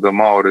vemo, da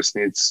ima v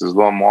resnici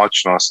zelo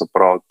močno, se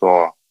pravi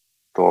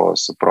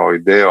se pravi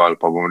idejo ali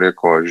pa bom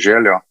rekel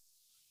željo.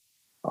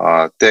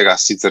 Tega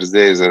sicer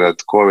zdaj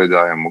zaradi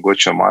COVID-a je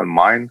mogoče malo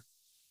manj,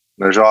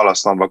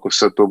 nažalost, ampak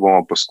vse to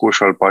bomo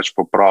poskušali pač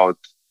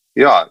popraviti.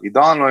 Ja,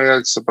 idealno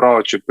je, se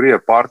pravi, če prije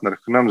partner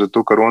k nam,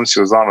 zato ker on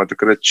si vzame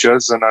takrat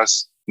čas za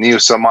nas, ni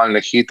vse malo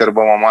nehiter,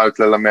 bomo malo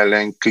tle imeli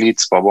en klic,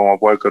 pa bomo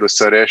bolj kar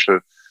vse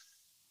rešili.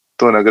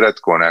 To ne gre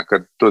tako,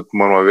 ker tudi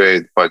moramo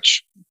vedeti,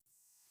 pač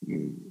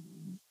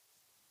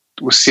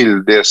vsi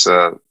ljudje se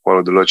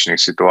v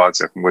določenih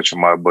situacijah mogoče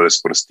malo bolj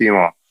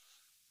sprostimo,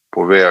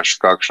 poveš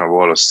kakšno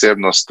bolj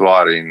osebno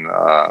stvar in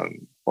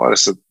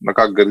se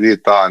nekako gradi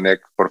ta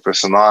nek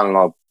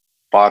profesionalno,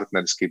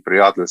 partnerski,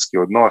 prijateljski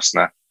odnos,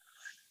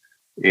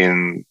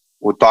 In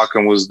v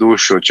takem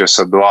vzdušju, če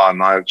se dva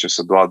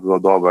zelo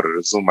dobro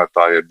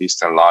razumeta, je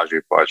bistveno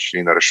lažje pač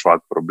in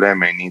reševati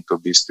probleme in ni to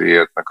v bistvu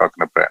iti nekako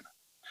naprej.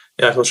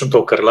 Ja, točno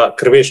to,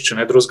 ker veš, če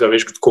ne drugega,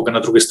 veš, koga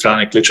na drugi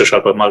strani kličeš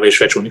ali pa malo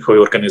veš več v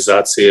njihovi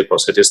organizaciji, pa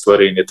vse te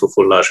stvari in je to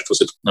ful lažje. To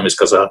se tudi nam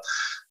izkazalo,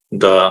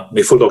 da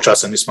mi ful dolgo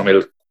časa nismo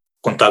imeli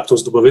kontaktov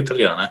z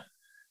dobavitelji,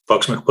 Pa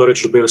ko smo jih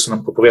prvič dobili, so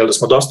nam povedali, da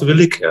smo dosti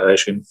veliki,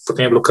 in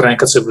potem je bilo kar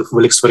enkrat se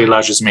veliko stvari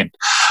lažje zmeniti.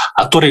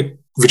 Torej,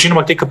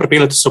 večinoma tega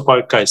pripeljate so pa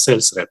kaj,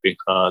 sales repi?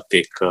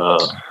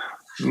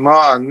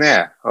 Ne,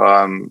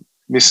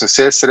 mislim,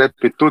 sales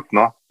repi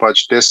tudi,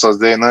 pač te so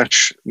zdaj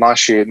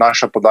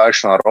naša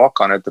podaljšana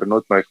roka,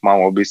 trenutno jih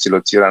imamo v bistvu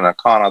locirane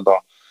Kanado,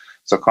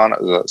 se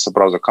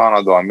pravi za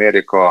Kanado,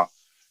 Ameriko,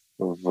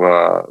 v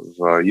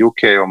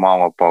UK-ju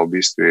imamo pa v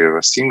bistvu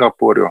v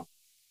Singapurju.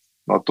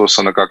 To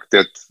so nekako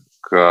te,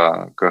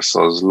 ki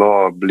so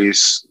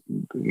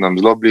nam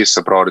zelo blizu,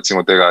 se pravi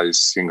recimo tega iz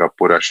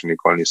Singapurja še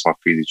nikoli nismo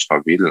fizično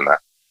videli.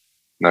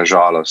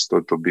 Nažalost,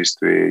 tudi v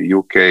bistvu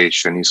UK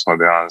še nismo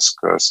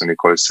dejansko se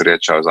nikoli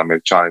srečali, z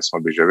Američani smo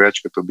bi že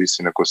večkrat v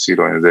bistvu na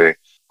kosilu in zdaj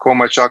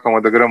komaj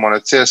čakamo, da gremo na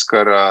CES,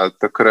 ker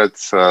takrat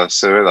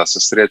seveda se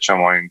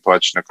srečamo in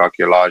pač nekako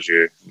je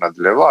lažje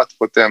nadaljevati.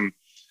 Potem,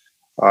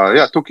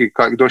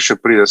 tukaj kdo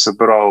še pride, se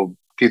pravi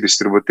ti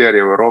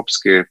distributerji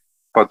evropski,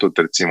 pa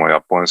tudi recimo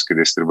japonski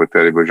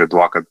distributerji bi že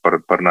dvakrat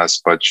pri nas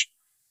pač.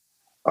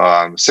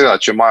 Seveda,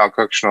 če imajo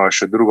kakšno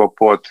še drugo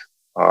pot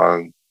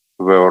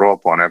v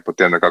Evropo,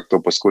 potem nekako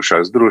to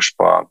poskušajo združiti,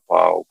 pa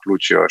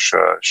vključijo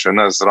še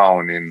nas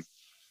zraven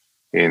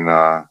in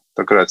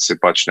takrat si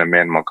pač ne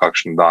menimo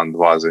kakšen dan,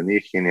 dva za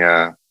njih in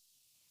je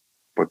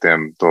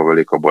potem to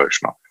veliko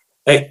boljšno.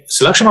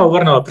 Se lahko še malo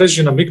vrnemo, prej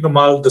že namignil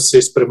malo, da se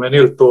je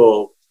spremenil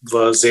to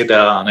v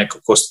ZDA,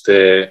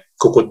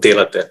 kako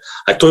delate.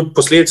 A to je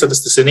posledica, da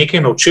ste se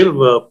nekaj naučili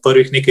v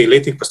prvih nekaj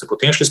letih, pa ste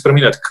potem šli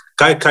spremenjati?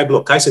 Kaj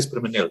bilo? Kaj se je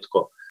spremenilo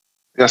tako?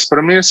 Ja,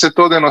 spremenili se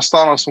to, da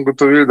enostavno smo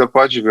gotovili, da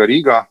pač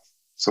veriga,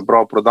 se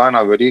pravi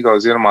prodajna veriga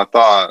oziroma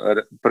ta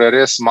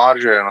prerez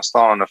marže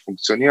enostavno ne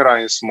funkcionira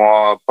in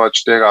smo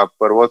pač tega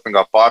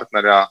prvotnega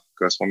partnerja,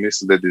 ker smo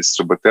mislili, da je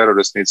distributer v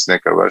resnici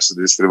nekaj vrste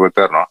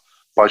distributerno,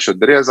 pač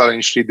odrezali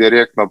in šli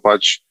direktno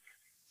pač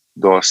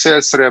do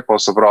sales repov,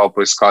 se pravi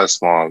poiskali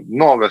smo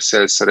nove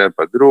sales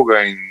repe, druge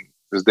in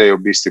zdaj v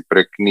bistvu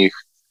prek njih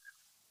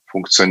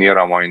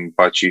funkcioniramo in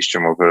pač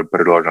iščemo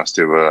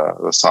priložnosti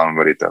v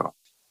samem retailu.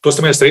 To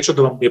ste imeli srečo,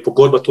 da vam je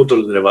pogodba to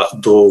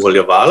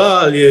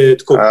dovoljevala? Ali je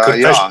tako,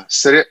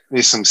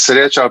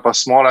 sreča ali pa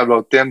smola je bila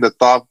v tem, da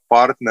ta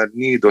partner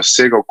ni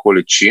dosegal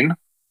količin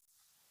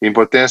in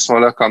potem smo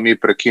lahko mi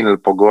prekinili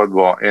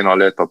pogodbo eno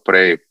leto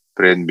prej,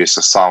 preden bi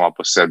se sama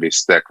po sebi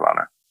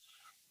iztekla.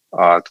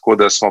 Tako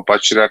da smo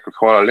pač rekli,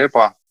 hvala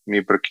lepa,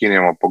 mi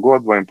prekinjamo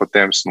pogodbo in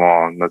potem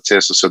smo na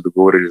CES-u se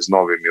dogovorili z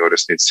novimi v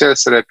resnici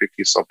sales repi,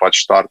 ki so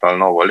pač startali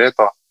novo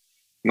leto.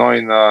 No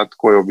in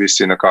tako je v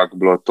bistvu nekako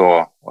bilo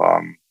to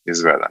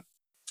izvedeno.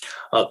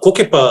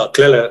 Koliko je pa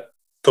klele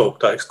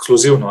ta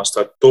ekskluzivnost?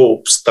 To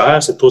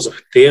obstaja, se to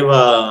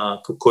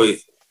zahteva? Kako je?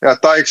 Ja,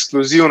 ta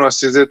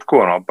ekskluzivnost je zdaj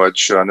tako. No,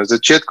 pač, na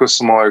začetku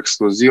smo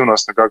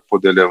ekskluzivnost nekako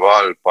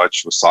podeljevali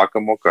pač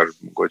vsakemu, ker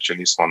mogoče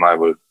nismo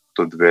najbolj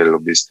tudi vedeli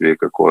v bistvu,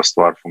 kako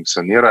stvar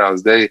funkcionira.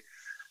 Zdaj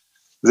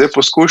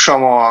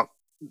poskušamo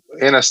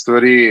ene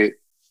stvari,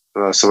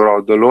 se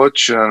pravi,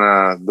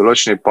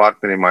 določeni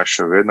partnerji imajo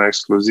še vedno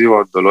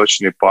ekskluzivo,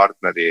 določeni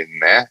partnerji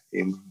ne.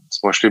 In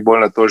smo šli bolj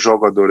na to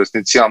žogo, da v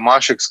resnici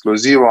imaš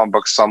ekskluzivo,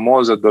 ampak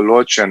samo za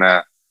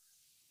določene,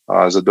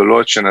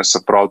 se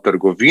pravi,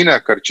 trgovine,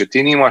 ker če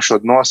ti nimaš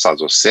odnosa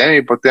z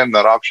vsemi, potem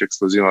ne rabiš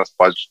ekskluzivnost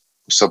pač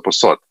vse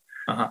posod.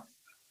 Aha.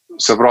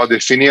 Se pravi,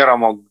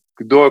 definiramo,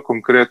 kdo je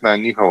konkretna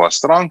njihova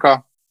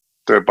stranka,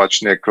 to je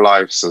pač nek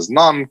live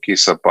seznam, ki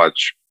se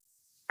pač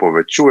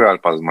povečuje ali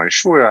pa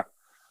zmanjšuje.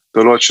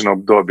 Določeno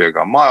obdobje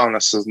ga imajo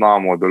na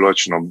seznamu,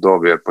 določeno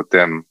obdobje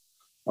potem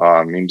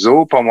jim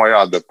zaupamo,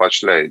 da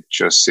pač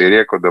če si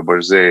rekel, da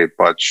boš zdaj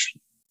pač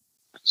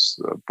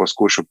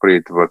poskušal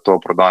priti v to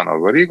prodajno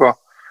verigo,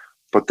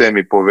 potem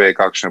mi povej,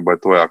 kakšne bodo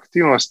tvoje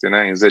aktivnosti,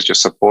 ne? In zdaj, če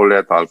se pol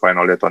leta ali pa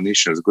 1 leto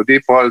nič ne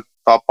zgodi, pa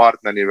ta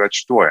partner ni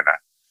več tvoj, ne?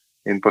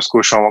 In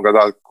poskušamo ga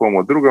dati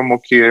komu drugemu,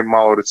 ki je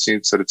imel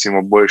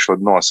recimo boljše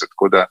odnose.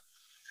 Tako da,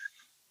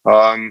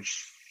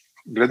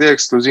 glede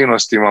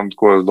ekskluzivnosti imam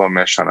tako zelo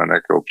mešane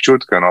neke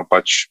občutke, no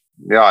pač,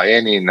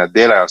 eni ne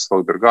delajo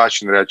sploh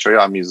drugače in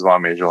rečejo, mi z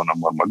vami žal ne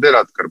moramo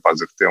delati, ker pa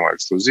zahtevamo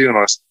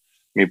ekskluzivnost,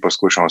 mi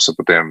poskušamo se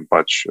potem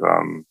pač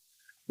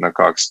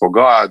nekako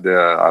spogajati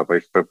ali pa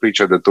jih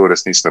prepričati, da to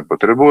resnici ne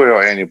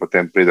potrebujejo, eni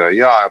potem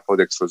pridejo, pod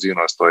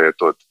ekskluzivnost, to je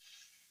tudi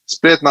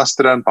spletna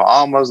stran, pa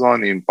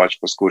Amazon in pač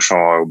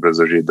poskušamo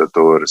obrazložiti, da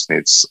to v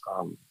resnici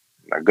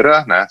ne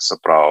gre, ne, se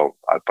pravi,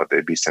 ali pa da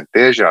je bistveno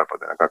težje, ali pa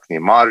da nekako ni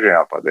marže,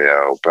 ali pa da je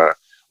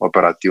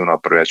operativno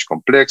preveč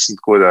kompleksen,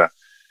 tako da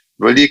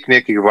veliko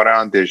nekih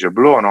variant je že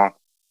bilo, no.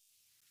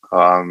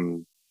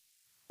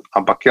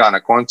 Ampak na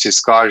koncu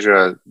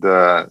izkaže,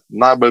 da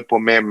najbolj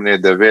pomembno je,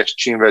 da veš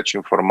čim več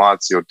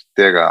informacij od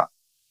tega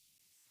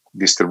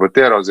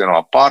distributera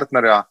oziroma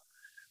partnerja,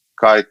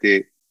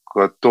 kajti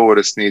ko to v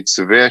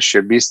resnici veš,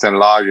 je bistveno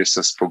lažje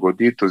se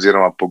spogoditi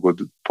oziroma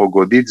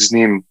pogoditi z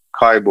njim,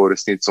 kaj bo v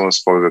resnici on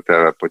sploh za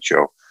tebe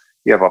počel.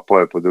 Je pa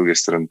po drugi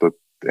strani tudi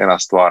ena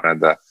stvar,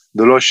 da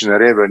določene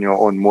revenue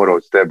on mora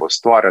od tebe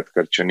ustvarjati,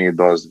 ker če ni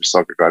dosti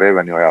visokega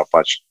revenue,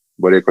 pač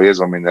bo rekel, jaz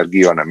vam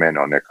energijo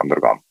namenil nekam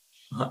drugam.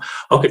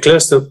 Ok, tukaj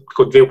ste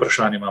kot 2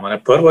 vprašanja imamo.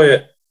 Ne? Prvo je,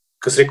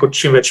 ko si rekel,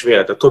 čim več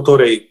vedeti. To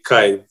torej,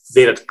 kaj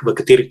vedeti, v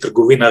katerih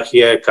trgovinah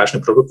je,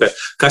 kakšne produkte,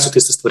 kaj so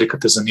tiste stvari, ki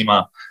te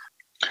zanima?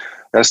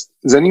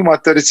 Zanima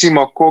te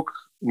recimo, koliko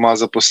ima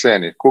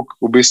zaposlenih, koliko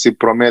v bistvu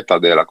prometa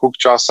dela, koliko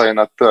časa je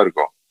na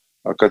trgu,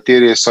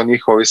 kateri so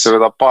njihovi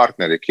seveda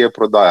partnerji, kje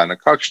prodaja, na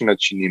kakšen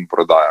način jim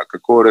prodaja,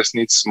 kako v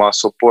resnici ima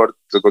support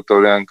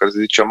zagotovljen, kar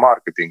se tiče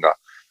marketinga,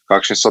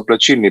 kakšni so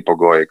plačilni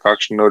pogoji,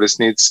 kakšni v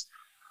resnici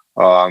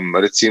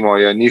recimo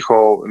je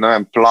njihov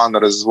plan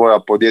razvoja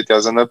podjetja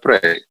za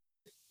naprej.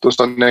 To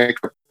so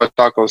neke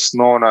tako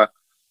osnovne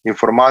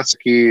informacije,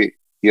 ki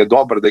je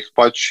dobro, da jih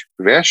pač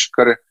veš,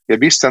 ker je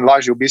bistveno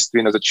lažje v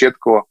bistvu na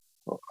začetku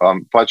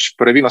pač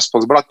pravilno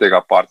spozbrati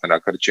tega partnerja,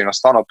 ker če je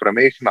enostavno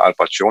premehna ali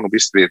pa če on v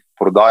bistvu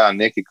prodaja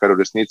nekaj, kar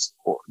v resnici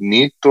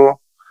ni to,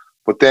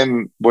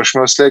 potem boš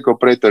imel slejko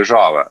prej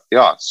težave.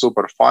 Ja,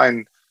 super,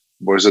 fajn,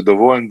 boš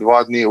zadovoljen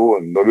 2 dni,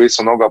 dobili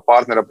so mnoga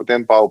partnerja,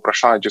 potem pa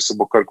vprašanje, če se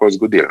bo karkoli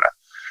zgodilo.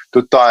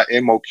 Tudi ta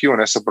MOQ,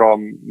 se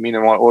pravi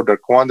minimal order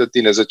quantity,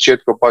 na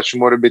začetku pač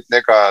mora biti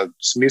neka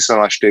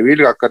smiselna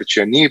številka, ker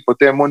če ni,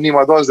 potem on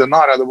nima dosti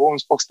denarja, da bo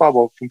on sploh s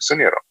tabo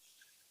funkcioniral.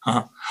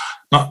 Aha.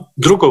 No,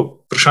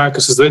 drugo vprašanje,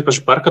 ki se zdaj pa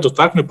že parkrat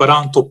dotakne, pa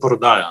ravno to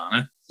prodaja.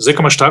 Ne? Zdaj,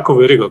 ko imaš tako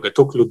verigo, da je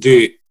toliko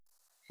ljudi,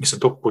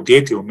 toliko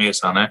podjetij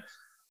vmes,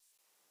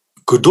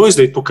 kdo je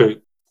zdaj tukaj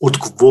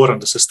odgovoren,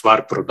 da se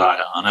stvar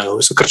prodaja?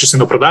 Ker če se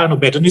ne prodaja,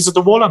 nobeden ni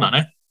zadovoljen,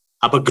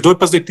 ampak kdo je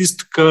pa zdaj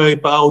tisti, ki je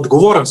pa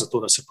odgovoren za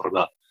to, da se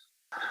proda?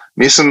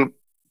 Mislim,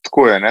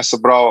 tako je, se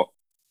pravi,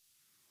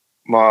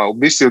 v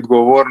bistvu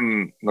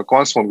odgovoren, na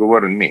koncu smo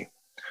odgovorni mi.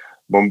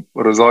 Bom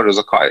razložil,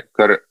 zakaj.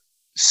 Ker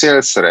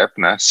sales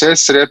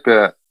rep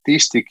je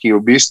tisti, ki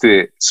v bistvu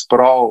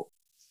spravi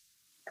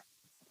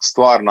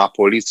stvar na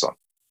polico.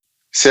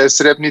 Sales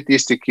rep ni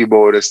tisti, ki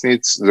bo v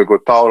resnici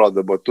zagotavljal,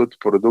 da bo tudi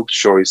produkt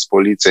šel iz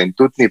police in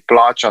tudi ni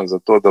plačan za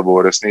to, da bo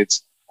v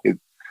resnici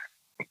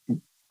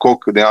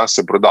koliko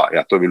dejansko se proda.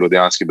 Ja, to je bilo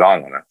dejansko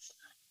idealno, ne.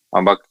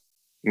 Ampak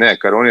ne,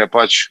 ker on je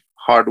pač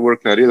hard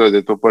work naredil, da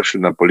je to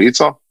prišlo na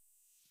polico.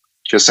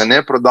 Če se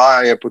ne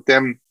prodaja, je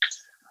potem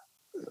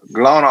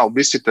glavna v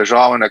bistvu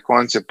težava na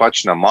koncu je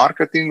pač na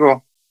marketingu,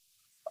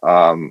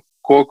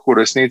 koliko v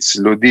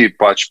resnici ljudi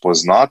pač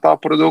pozna ta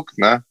produkt,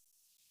 ne,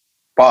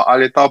 pa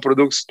ali je ta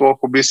produkt sploh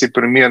v bistvu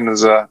primeren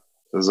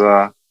za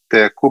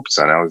te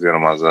kupce, ne,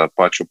 oziroma za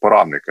pač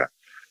uporabnike.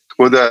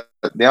 Tako da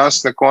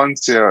dejansko na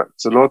koncu je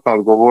celotna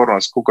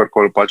odgovornost,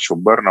 kakorkoli pač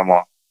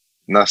obrnemo,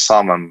 na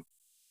samem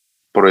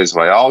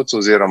proizvajalcu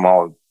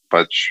oziroma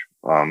pač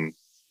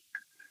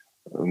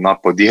na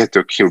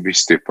podjetju, ki v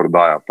bistvu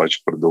prodaja pač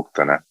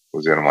produkte, ne,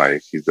 oziroma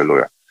jih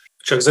izdeluje.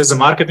 Zdaj za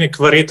marketing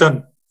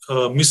verjeten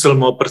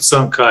mislimo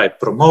predvsem kaj?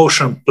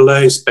 Promotion,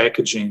 place,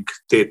 packaging,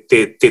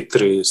 te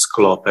tri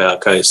sklope,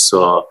 kaj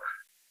so?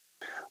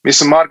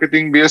 Mislim,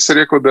 marketing bi jaz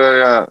rekel, da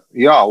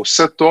je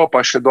vse to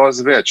pa še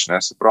dosti več. Ne?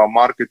 Se pravi,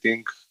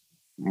 marketing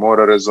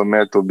mora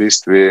razumeti v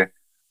bistvu,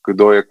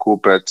 kdo je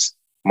kupec,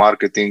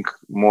 marketing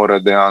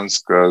mora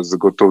dejansko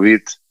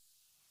zagotoviti.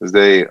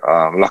 Zdaj,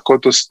 lahko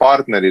tu s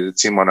partnerji,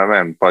 recimo, ne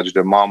vem, pač,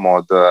 da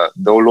imamo, da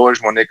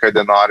vložimo nekaj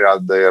denarja,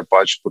 da je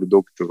pač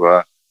produkt v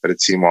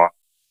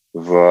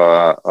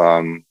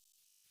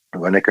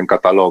nekem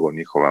katalogu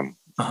njihovem,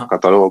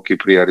 katalogu, ki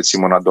prije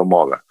recimo na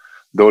domove.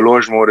 Da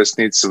vložimo v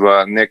resnici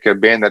v neke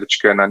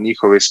banerčke na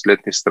njihovi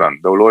spletni stran,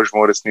 da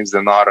vložimo v resnici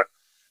denar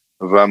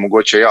v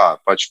mogoče,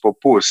 pač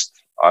popust,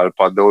 ali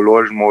pa da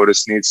vložimo v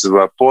resnici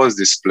v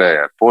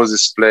post-displeje.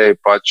 Post-displej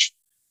pač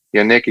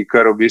je nekaj,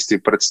 kar v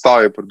bistvu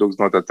predstavlja produkt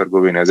znotraj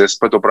trgovine. Zdaj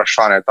spet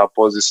vprašanje, je ta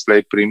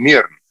post-displej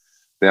primeren,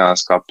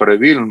 dejansko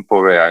pravilen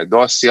pove, je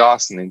dosti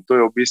jasen in to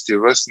je v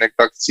bistvu ves nek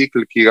tak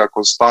cikl, ki ga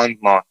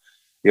konstantno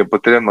je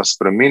potrebno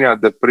spreminjati,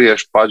 da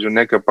priješ pač v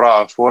neke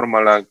prave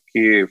formule,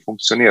 ki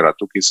funkcionira.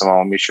 Tukaj se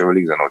imamo mi še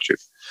veliko za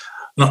naučiti.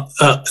 No,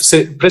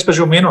 prej pa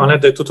že omenil,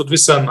 da je tudi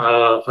odvisen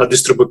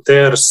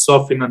distributer,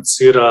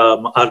 sofinancira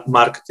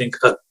marketing.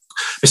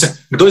 Mislim,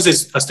 kdo je zdaj,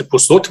 a ste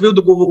posod bili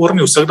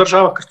dogovorni v vseh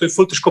državah, ker to je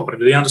ful težko,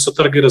 predvidevam, da so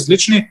trgi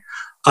različni,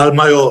 ali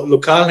imajo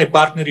lokalni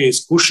partnerji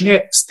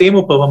izkušnje, s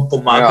temu pa vam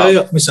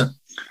pomagajo?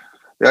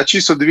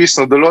 Čisto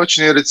odvisno.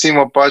 Določeni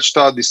recimo pač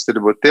ta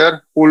distributer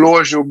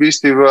vloži v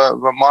bistvu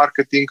v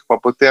marketing, pa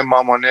potem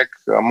imamo nek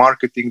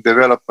marketing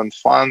development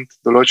fund,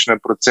 določene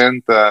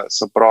procente,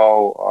 se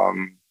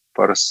pravi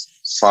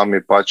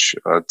sami pač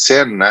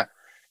cene,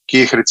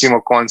 ki jih recimo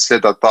konec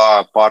leta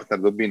ta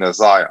partner dobi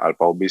nazaj ali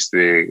pa v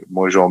bistvu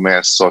možno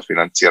vmes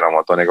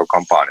sofinanciramo to neko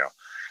kampanjo.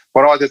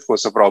 Ponavadi tako,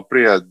 se pravi,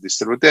 prije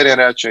distributer in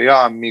reče,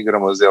 mi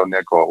gremo zdaj v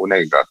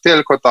nekega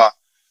telkota,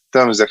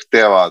 tam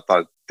zahteva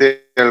ta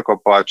telko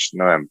pač,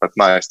 ne vem,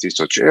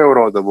 15,000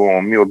 evrov, da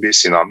bomo mi v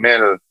bistvu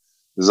namenili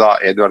za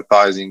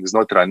advertising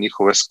znotraj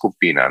njihove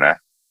skupine, ne.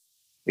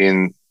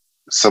 In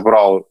se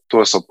pravi,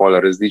 to so pol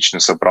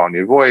različni, se pravi,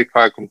 nivoji,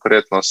 kaj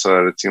konkretno se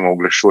recimo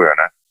oglašuje,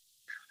 ne.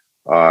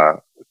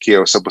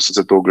 Kje vse pa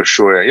se to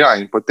oglašuje.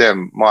 In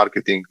potem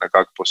marketing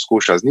nekako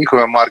poskuša z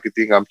njihovim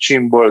marketingom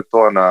čim bolj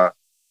to na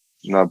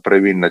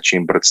pravilen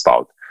način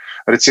predstaviti.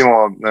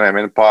 Recimo, ne vem,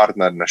 en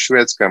partner na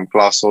Švedskem,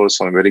 Clas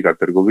Ohlson, veriga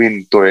trgovin,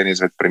 to je en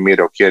izmed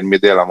primerov, kjer mi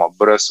delamo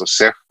brez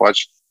vseh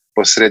pač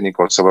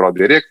posrednikov, se pravi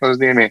direktno z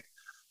njimi.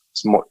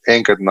 Smo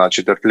enkrat na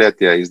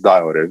četrtletje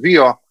izdajo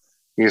revijo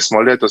in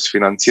smo letos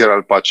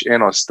financirali pač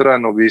eno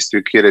stran v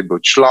bistvu, kjer je bil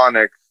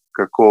članek,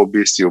 kako v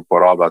bistvu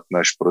uporabljati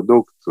naš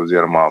produkt,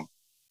 oziroma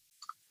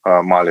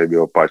malo je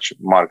bil pač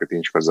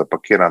marketinško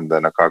zapakiran, da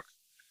nekako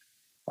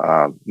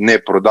ne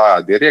prodaja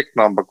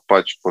direktno, ampak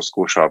pač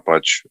poskuša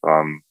pač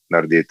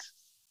narediti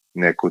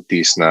nek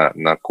vtis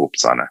na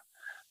kupca. Ne.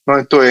 No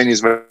in to je en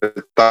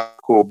izmed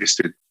tako v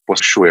bistvu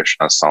poslušuješ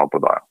na samo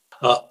podajo.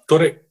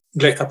 Torej,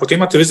 potem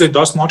imate vi zdaj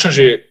dosti močen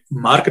že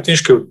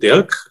marketinški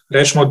oddelek,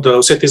 rečemo, da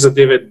vse te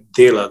zadeve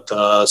dela,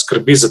 da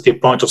skrbi za te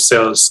point of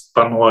sales,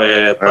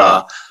 panoje,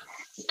 pa...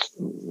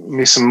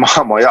 Mislim,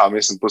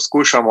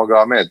 poskušamo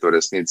ga imeti v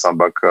resnici,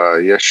 ampak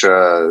je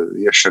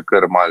še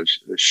kar malo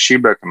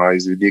šibek,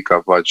 iz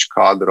vidika pač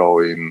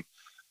kadrov in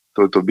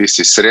tudi v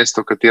bistvu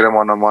sredstev, katere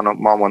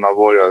imamo na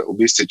voljo. V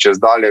bistvu čez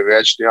dalje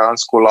več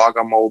dejansko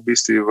vlagamo v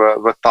bistvu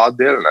v ta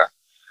del, ne.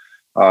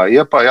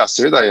 Je pa,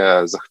 seveda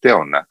je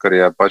zahtevno, ker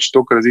je pač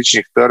toliko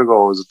različnih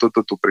trgov, zato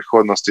tudi v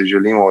prihodnosti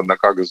želimo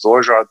nekako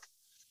zožati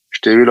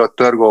število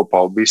trgov,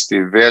 pa v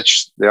bistvu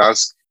več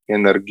dejansko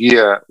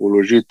energije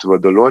vložiti v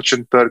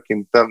določen trg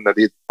in tam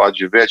narediti pač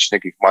več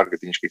nekih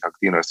marketinških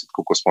aktivnosti,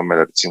 kot smo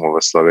imeli recimo v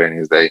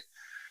Sloveniji zdaj.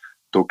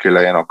 Tukaj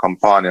je eno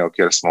kampanjo,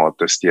 kjer smo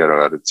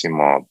testirali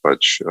recimo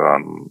pač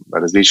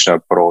različne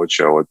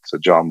approache od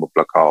jumbo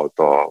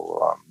plakatov,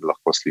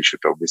 lahko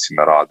slišite v bistvu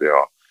na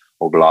radio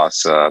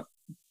oglase,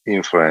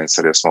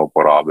 influencerje smo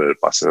uporabili,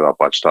 pa seveda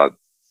pač ta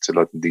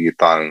celotni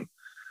digitalen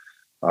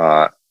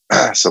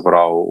se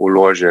pravi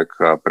vložek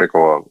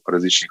preko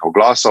različnih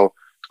oglasov.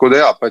 Tako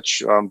da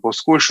pač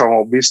poskušamo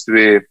v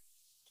bistvu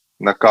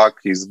nekako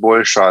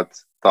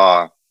izboljšati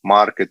ta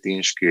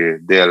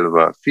marketinški del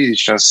v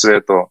fizičnem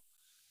svetu,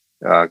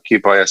 ki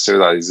pa je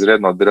seveda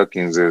izredno drag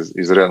in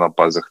izredno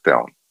pa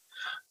zahteven.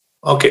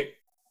 Ok,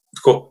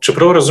 tako,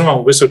 čeprav razumem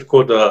v bistvu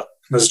tako, da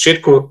na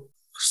začetku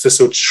ste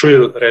se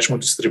učili,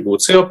 rečemo,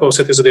 distribucijo, pa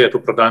vse te zadeve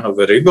to prodajno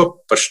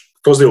verigo, pač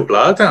to zdaj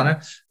obvladate, ne?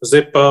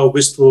 Zdaj pa v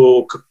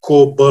bistvu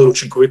kako bolj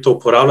učinkovito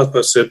uporabljati,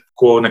 pa se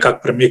tako nekako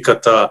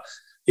premikata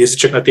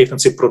jeziček na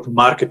tehtnici proti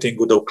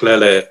marketingu, da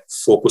vklele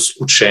fokus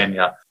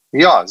učenja.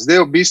 Zdaj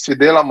v bistvu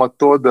delamo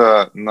to,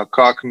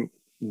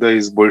 da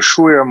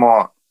izboljšujemo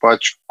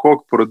pač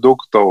koliko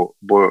produktov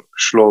bo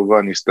šlo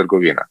ven iz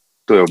trgovine.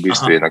 To je v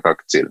bistvu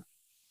nekak cilj.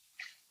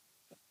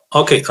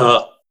 Ok,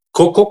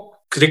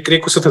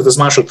 rekel se da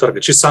zmanjšal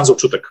trge, čisto sam za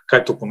občutek,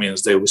 kaj to pomeni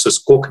zdaj, v bistvu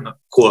skok na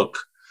koliko?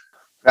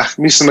 Ja,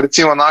 mislim,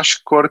 recimo naši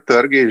core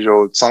trgi že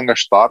od samega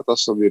štarta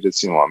so bili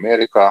recimo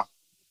Amerika,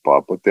 pa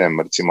potem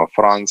recimo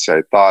Francija,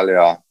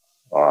 Italija,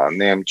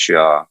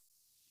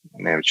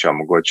 Nemčija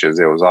mogoče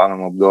zdaj v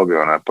zadnjem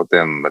obdobju, ne,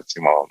 potem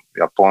recimo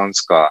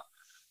Japonska,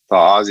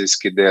 ta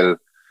azijski del.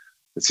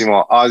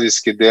 Recimo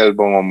azijski del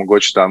bomo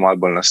mogoče dali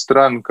malo bolj na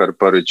stran, ker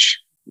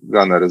prvič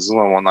ga ne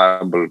razumemo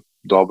najbolj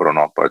dobro,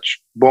 no, pač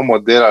bomo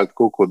delali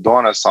tako kot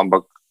danes,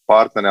 ampak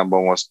partnerjem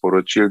bomo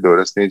sporočili, da v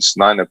resnici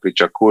naj ne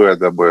pričakuje,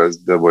 da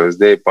bojo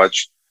zdaj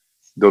pač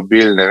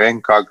dobili ne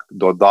vem kak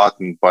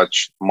dodaten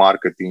pač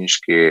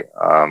marketinški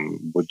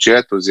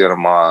budžet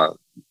oziroma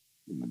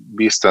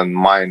bistven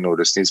manj v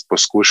resnici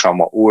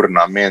poskušamo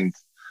nameniti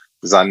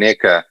za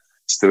neke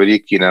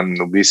stvari, ki nam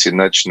v bistvu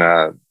nič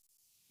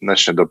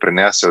ne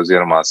doprinese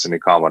oziroma se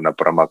nikamor ne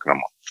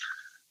premaknemo.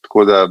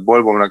 Tako da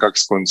bolj bomo nekako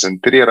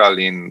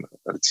skoncentrirali in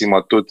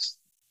recimo tudi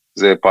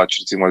zdaj pač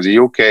recimo z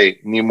UK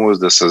ni mus,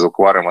 da se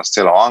ukvarjamo s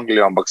celo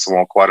Anglijo, ampak se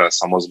bomo ukvarjali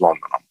samo z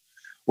Londonom.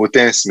 V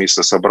tem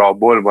smislu se pravi,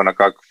 bolj bo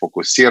nekako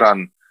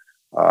fokusiran,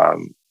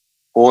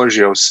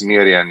 ožje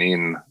usmerjen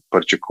in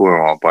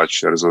pričakujemo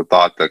pač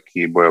rezultate,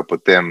 ki bojo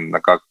potem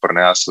nekako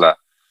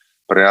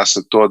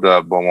prinesli to,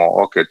 da bomo,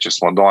 ok, če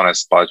smo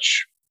danes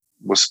pač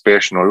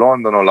uspešno v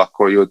Londonu,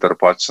 lahko jutri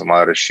pač se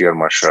malo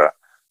razširimo še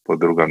po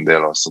drugem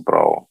delu, se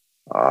pravi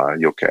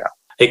UK-ja.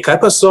 Kaj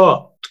pa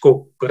so,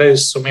 tako prej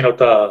so omenil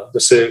da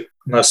se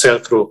na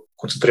sell-through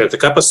koncentrirate,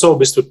 kaj pa so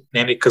v bistvu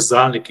njeni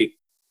kazalniki,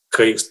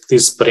 ki jih ti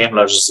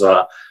spremljaš za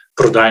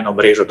prodajno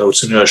mrežo, da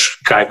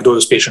ocenjuješ, kdo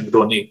je uspešen,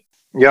 kdo ni?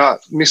 Ja,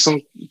 mislim,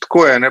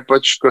 tako je, ne,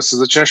 pač, ko se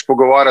začneš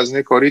pogovarjati z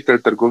neko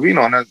retail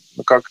trgovino, ne,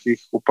 nekako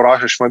jih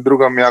vprašaš med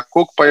drugim, ja,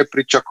 koliko pa je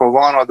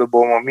pričakovano, da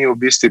bomo mi v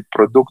bistvu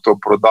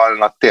produktov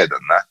prodali na teden,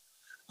 ne?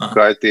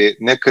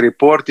 Kajti neki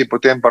reporti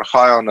potem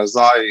prihajajo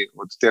nazaj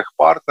od teh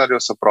partnerjev,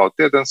 se pravi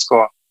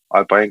tedensko,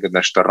 ali pa enkrat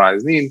na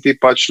 14 dni in ti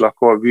pač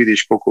lahko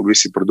vidiš, koliko v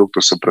bistvu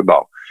produktov so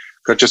predal.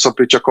 Ker če so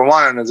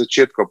pričakovane na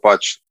začetku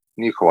pač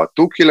njihova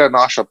tukile,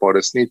 naša pa v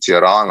resnici je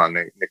realna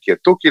nekje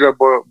tukile,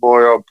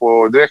 bojo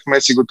po 2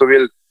 mesecih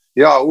gotovili,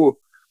 ja,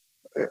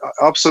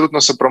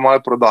 absolutno se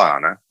premalo prodaja,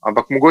 ne?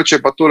 Ampak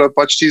mogoče pa tole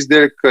pač tisti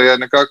del, ki je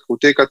nekako v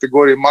tej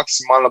kategoriji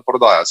maksimalna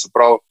prodaja. Se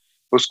pravi,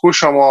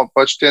 poskušamo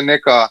pač te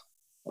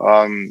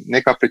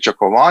neka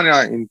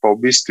pričakovanja in pa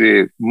v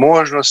bistvu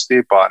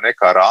možnosti, pa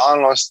neka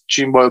realnost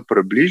čim bolj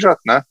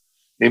približati, ne?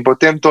 In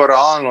potem to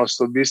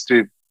realnost v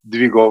bistvu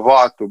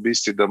dvigovati, v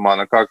bistvu, da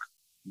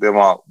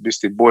ima v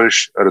bistvu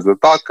boljši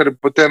rezultat, ker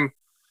potem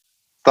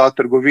ta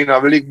trgovina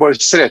veliko bolj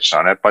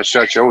srečna, ne? Pa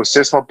še reče,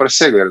 vse smo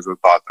presegli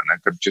rezultate, ne?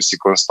 Ker če si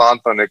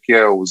konstantno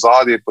nekje v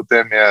zadnji,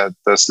 potem je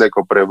te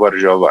slejko prej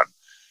vržejo ven.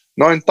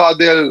 No in ta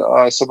del,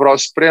 se pravi,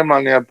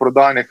 spremljanje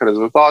prodajnih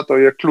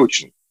rezultatov je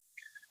ključen.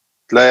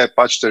 Tle je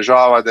pač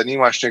težava, da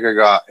nimaš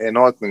nekega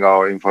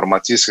enotnega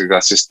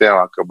informacijskega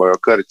sistema, ki bojo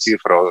kar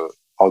cifro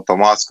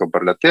avtomatsko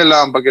preletele,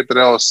 ampak je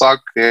treba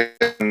vsak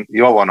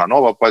jovo na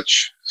novo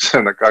pač se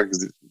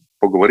nekako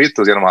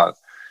pogovoriti oziroma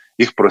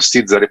jih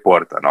prostiti za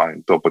reporte. No? In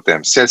to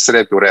potem vse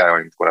srepi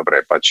urejajo in tako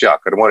naprej. Pač ja,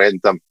 ker mora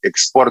en tam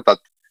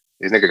eksportati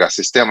iz nekega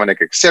sistema,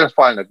 nek Excel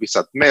file,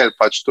 napisati mail,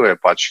 pač to je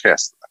pač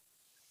hest.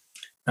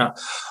 Ja.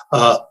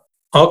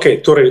 Ok,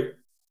 torej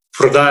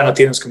prodaja na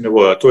tedenskem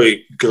nivoju, to je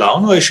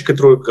glavno, je še kaj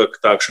drugega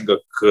takšnega,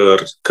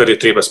 kar je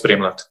treba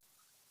spremljati?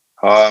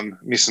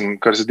 Mislim,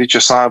 kar se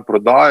tiče same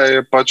prodaje,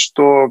 je pač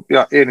to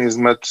en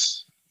izmed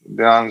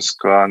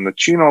dejansko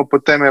načinov,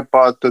 potem je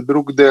pa ta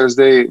drug del,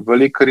 zdaj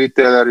veliko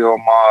retailerjev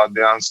ima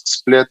dejansko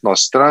spletno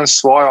stran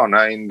svojo,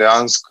 ne, in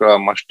dejansko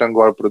imaš tam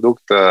gor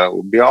produkte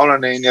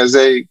objavljene in je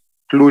zdaj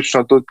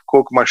ključno tudi,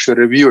 koliko imaš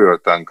reviewjo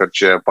tam, ker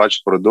če je pač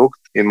produkt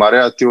in ima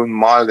relativno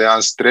malo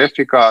dejansko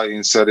trafika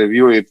in se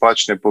reviewji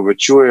pač ne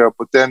povečujejo,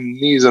 potem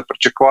ni za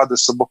pričakovati, da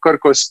se bo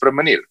karkoli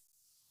spremenil.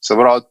 Se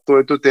pravi,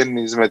 to je tudi en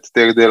izmed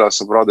teh delov,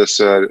 se pravi, da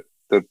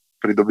se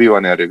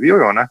pridobivanje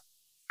reviewjo, ne,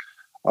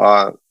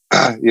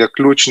 je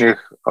ključnih,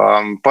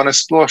 pa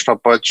nesplošno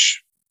pač,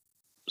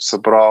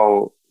 se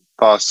pravi,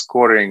 ta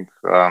scoring,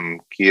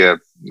 ki je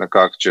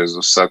nekako čez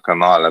vse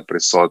kanale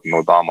prisoten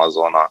od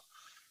Amazona,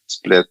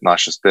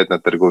 naše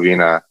spletne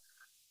trgovine,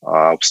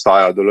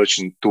 obstajajo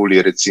določeni tooli,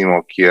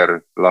 recimo,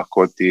 kjer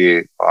lahko ti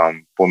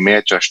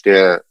pomečaš te,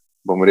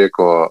 bom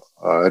rekel,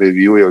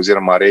 reviewje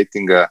oziroma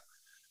ratinge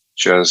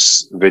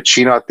čez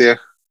večina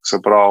teh, se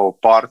pravi,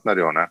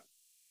 partnerjev, ne.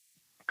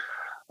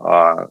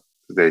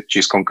 Zdaj,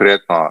 čisto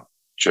konkretno,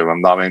 če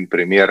vam dam en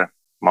primer,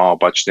 imamo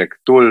pač nek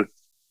tool,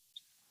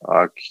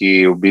 ki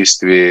v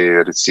bistvu,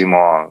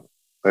 recimo,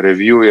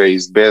 reviewje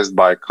iz Best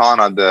Buy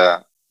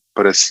Kanade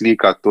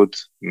preslika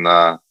tudi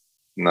na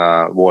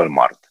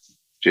Walmart,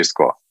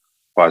 čisto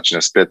pač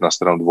na spletno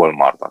stran od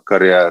Walmarta,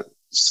 kar je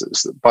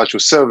pač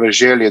vse v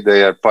želji, da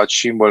je pač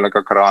čim bolj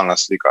nekako realna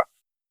slika.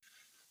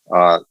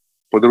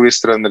 po drugi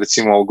strani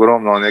recimo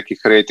ogromno nekih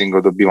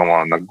ratingov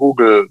dobivamo na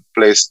Google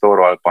Play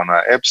Store ali pa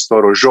na App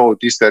Store. Žal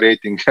tiste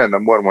ratinge ne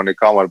moramo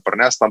nikamor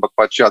prenesti, ampak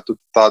pač ja, tudi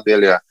ta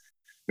del je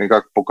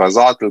nekako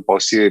pokazatelj, pa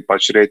vsi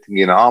pač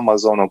ratingi na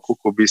Amazonu,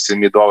 kako v bistvu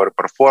mi dobro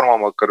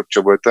performamo, ker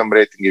če bojo tam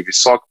ratingi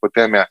visok,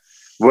 potem je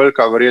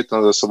velika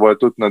verjetnost, da se bojo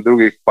tudi na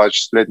drugih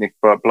pač spletnih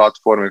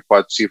platformih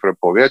pač cifre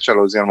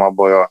povečale, oziroma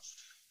bojo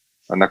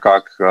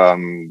nekako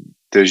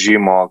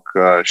težimo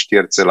k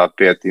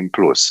 4,5 in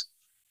plus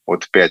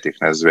od 5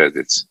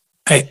 zvezdic.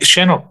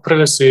 Še eno,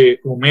 prej si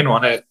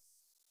omenil,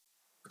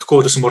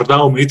 tako, da se morda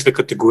omejitve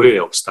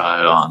kategorije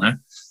obstajajo,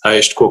 a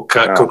veš, tako,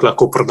 kako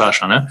lahko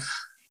prodaš.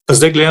 Pa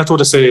zdaj glede na to,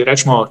 da se je,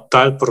 rečemo,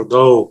 Tile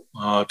prodal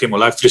temu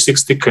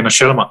Life360, ki je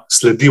načeloma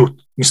sledil,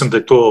 mislim, da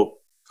je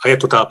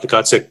to ta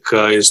aplikacija,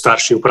 ki je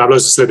starši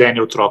uporabljajo za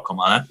sledenje otrokom.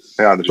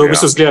 Ja, to v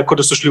bistvu zgleda,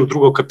 kot da so šli v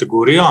drugo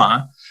kategorijo.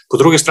 Po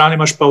drugi strani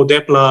imaš pa od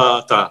Apple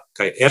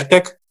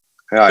AirTag,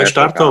 Ja,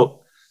 štartov.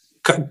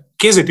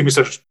 Kje zdaj ti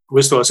misliš, v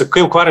bistvu, se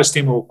kaj ukvarja s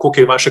tem, koliko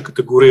je vaša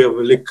kategorija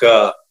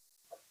velika?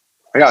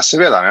 Ja,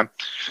 seveda.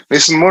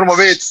 Mislim, moramo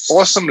vedeti,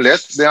 8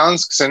 let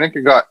dejansko se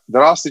nekega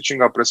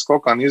drastičnega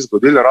preskoka ni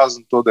zgodilo,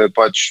 razen to, da je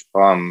pač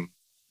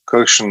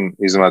kakšen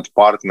izmed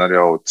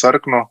partnerjev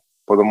crknil,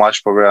 po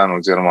domač povedano,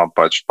 oziroma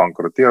pač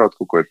bankrotiral,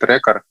 kako je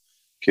Tracker,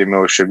 ki je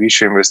imel še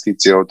više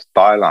investicije od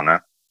Tila.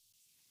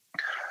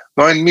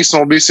 No in mi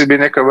smo v bistvu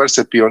bili neke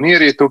vrste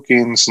pionirji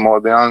tukaj in smo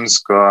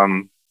dejansko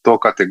to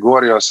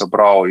kategorijo, se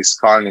pravi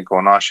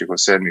iskalnikov naših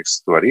osebnih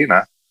stvari,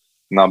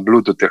 na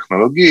Bluetooth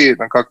tehnologiji,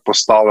 nekako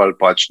postavljali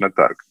pač na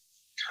trg.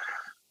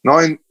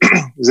 No in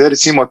zdaj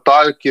recimo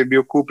Tile, ki je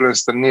bil kupljen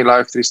strani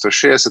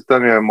Life360,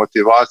 tam je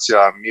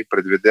motivacija, mi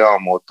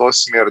predvidevamo v to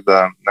smer,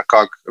 da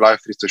nekako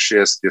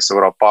Life360 je se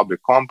pravi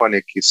public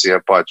company, ki si je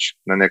pač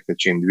na nek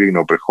način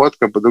dvignil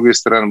prihodke, po drugi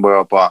strani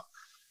bojo pa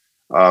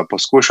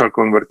poskušali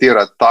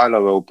konvertirati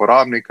Tilove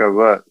uporabnike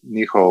v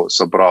njihov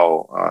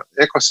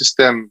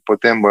ekosistem,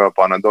 potem bojo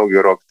pa na dolgi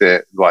rok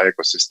te dva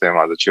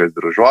ekosistema začeli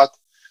združevati.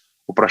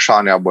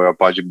 Vprašanja bojo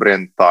pač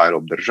brand Tile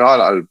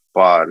obdržali ali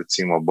pa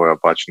recimo bojo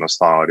pač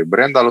enostavno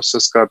rebrandali vse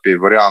skupaj.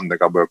 Verjamem,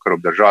 da ga bojo kar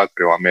obdržali,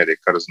 ker v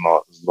Ameriki kar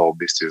zelo v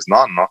bistvu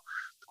znan.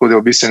 Tako da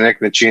je v bistvu nek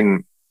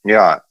način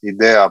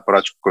ideja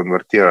pač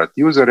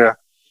konvertirati userje,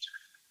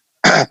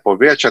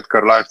 povečati,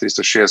 kar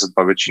Life360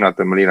 pa večina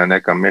temelji na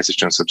nekem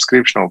mesečnem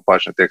subscriptionu,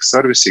 pač na teh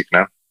servisih,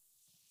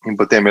 in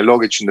potem je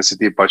logično, da si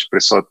ti pač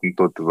prisoten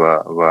tudi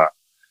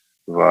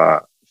v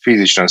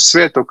fizičnem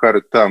svetu,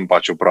 ker tam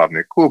pač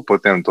uporabnik kup,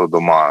 potem to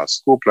doma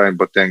skuplja in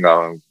potem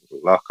ga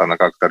lahko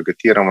nekako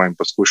targetiramo in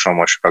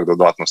poskušamo še kak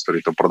dodatno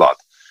storitev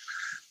prodati.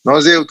 No,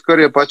 zdaj, odkar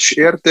je pač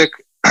AirTag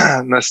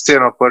na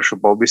sceno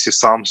prišel, pa v bistvu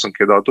Samsung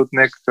je dal tudi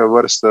nekaj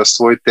vrste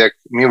svoj tag,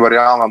 mi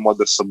verjamemo,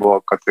 da se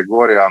bo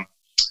kategorija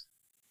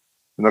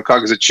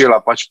nekako začela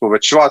pač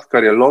povečevati,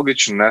 kar je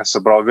logično, se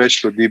pravi, več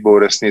ljudi bo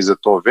v resnici za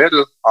to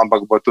vedel,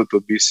 ampak bo tudi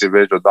v bistvu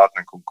več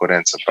dodatne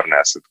konkurence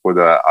prinesel. Tako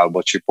da, ali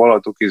bo Chipolo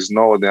tukaj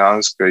znova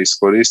dejansko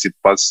izkoristiti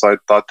pač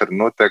vsaj ta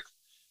trenutek,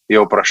 je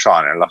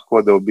vprašanje.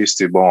 Lahko, da v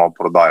bistvu bomo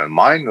prodali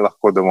manj,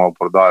 lahko, da bomo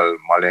prodali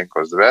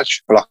malenkost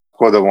več,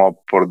 lahko, da bomo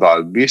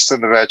prodali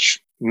bistveno več,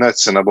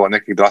 nič se ne bo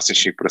nekih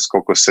drastičnih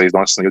preskokov se iz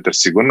danes na jutri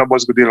sigurno bo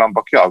zgodilo,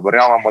 ampak ja,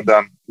 verjamemo,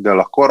 da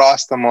lahko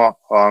rastemo,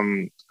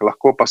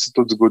 lahko pa se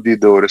tudi zgodi,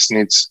 da v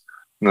resnici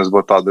nas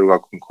bo ta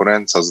druga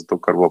konkurenca, zato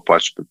ker bo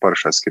pač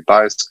prišla iz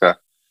Kitajske,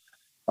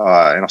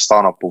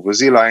 enostavno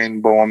povozila in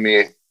bomo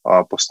mi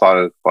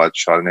postali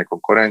pač ali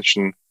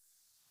nekonkurenčni.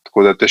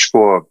 Tako da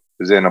težko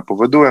zdaj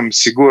napovedujem,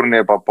 sigurno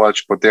je pa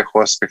pač po teh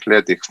 8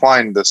 letih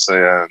fajn, da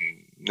se je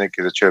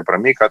nekaj začel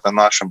premikati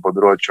na našem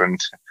področju in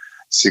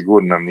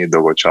sigurno ni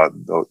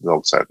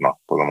dolgocajtno,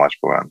 po domač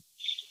povem.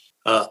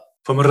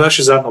 Pa morda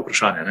še zadnje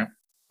vprašanje.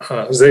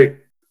 Zdaj,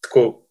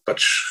 tako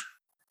pač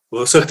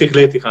v vseh teh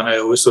letih,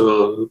 v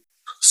bistvu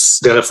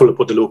zdaj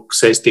lepo delu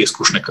vse iz te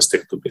izkušnje, ki ste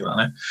jih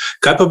dobili.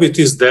 Kaj pa bi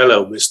ti zdaj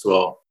v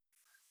bistvu,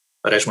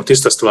 rečemo,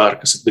 tista stvar,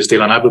 ki se bi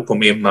zdela najbolj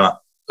pomembna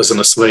za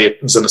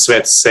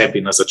nasvet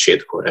sebi na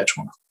začetku,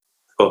 rečemo,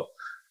 tako,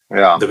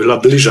 da bi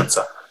bila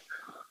bližnjica?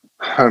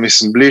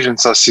 Mislim,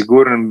 bližnjica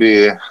sigurno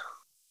bi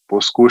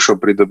poskušal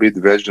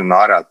pridobiti več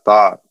denarja,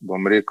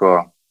 bom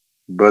rekel,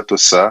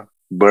 B2C,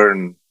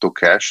 burn to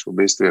cash, v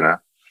bistvu,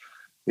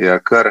 je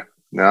kar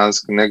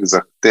dejansko nek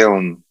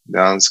zahteven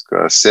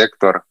dejansko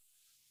sektor,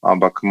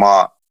 ampak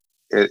ima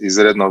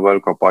izredno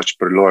veliko pač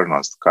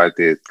priložnost,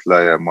 kajti tle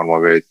moramo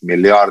vedeti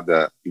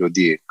milijarde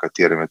ljudi,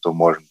 katerim je to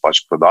možno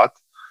pač prodati.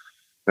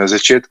 Na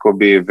začetku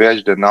bi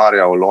več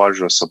denarja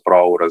vložil, se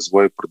pravi, v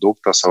razvoj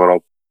produkta, se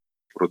pravi,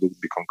 produkt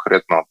bi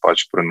konkretno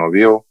pač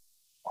prenovil,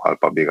 ali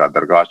pa bi ga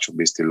drugače v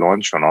bistvu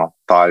launchal.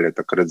 Tile je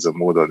takrat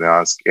zamudil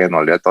dejansko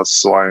 1 leto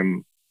s svojim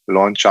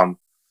launcham,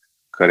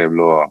 kar je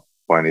bilo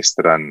po eni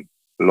strani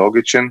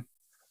logičen.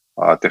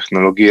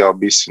 Tehnologija v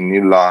bistvu ni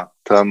bila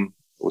tam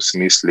v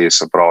smislu,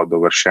 se pravi,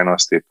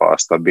 dovršenosti pa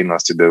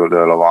stabilnosti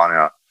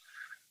delovanja.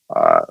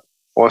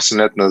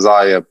 8 let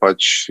nazaj je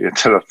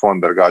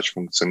telefon drugače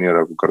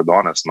funkcioniral kot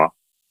danes,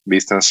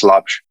 bistveno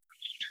slabši.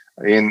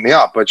 In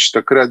ja, pač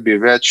takrat bi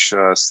več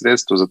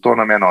sredstev za to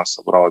namenil,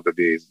 se pravi, da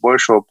bi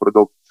izboljšal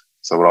produkt,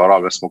 se pravi,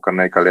 rabili smo kar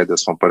nekaj let, da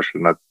smo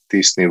prišli na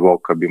tisti nivo,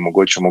 ki bi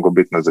mogoče mogel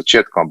biti na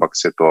začetku, ampak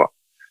se to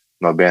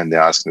noben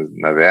dejansko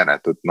ne ve, ne.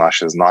 Tudi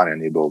naše znanje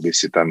ni bilo v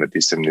bistvu tam na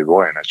tistem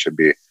nivoju, ne. Če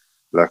bi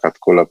lahko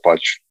takole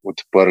pač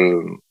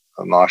odprli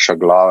naša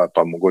glava,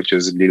 pa mogoče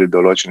zlili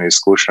določene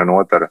izkušnje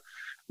noter,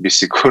 bi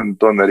sigurno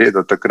to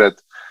naredil takrat.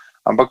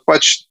 Ampak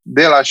pač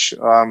delaš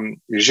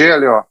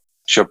željo,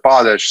 če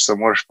padeš, se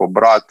moraš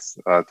pobrati,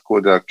 tako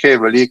da kaj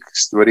veliko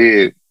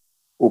stvari,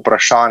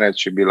 vprašanje,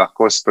 če bi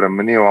lahko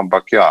spremenil,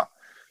 ampak ja,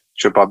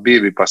 če pa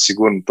bi pa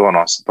sigurno to,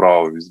 no, se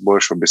pravi,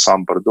 izboljšal bi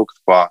sam produkt,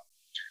 pa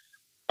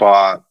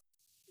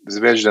z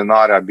več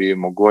denarja bi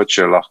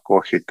mogoče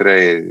lahko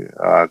hitreje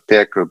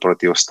tekel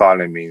proti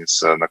ostalim in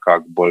se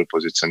nekako bolj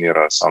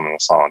pozicioniral samo na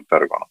samem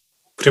trgu. No.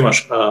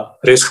 Primož,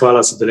 res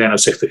hvala za deljenje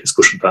vseh teh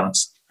izkušenj danes.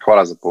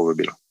 Hvala za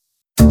povabilo.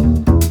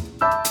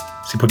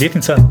 Si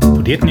podjetnica,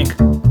 podjetnik,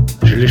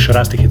 želiš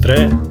rasti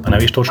hitreje, pa ne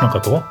veš točno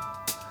kako?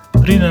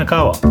 Pridi na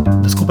kavo,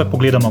 da skupaj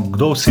pogledamo,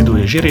 kdo v Seedu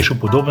je že rešil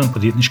podoben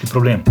podjetniški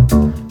problem.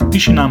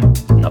 Piši nam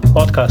na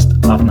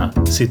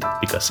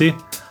podcast@seed.si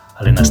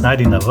ali nas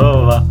najdi na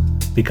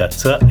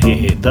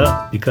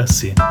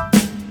www.ceed.si.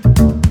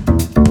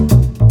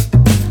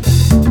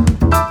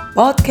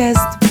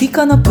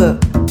 Podcast.np,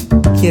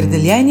 kjer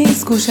deljenje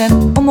izkušenj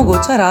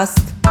omogoča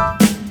rast.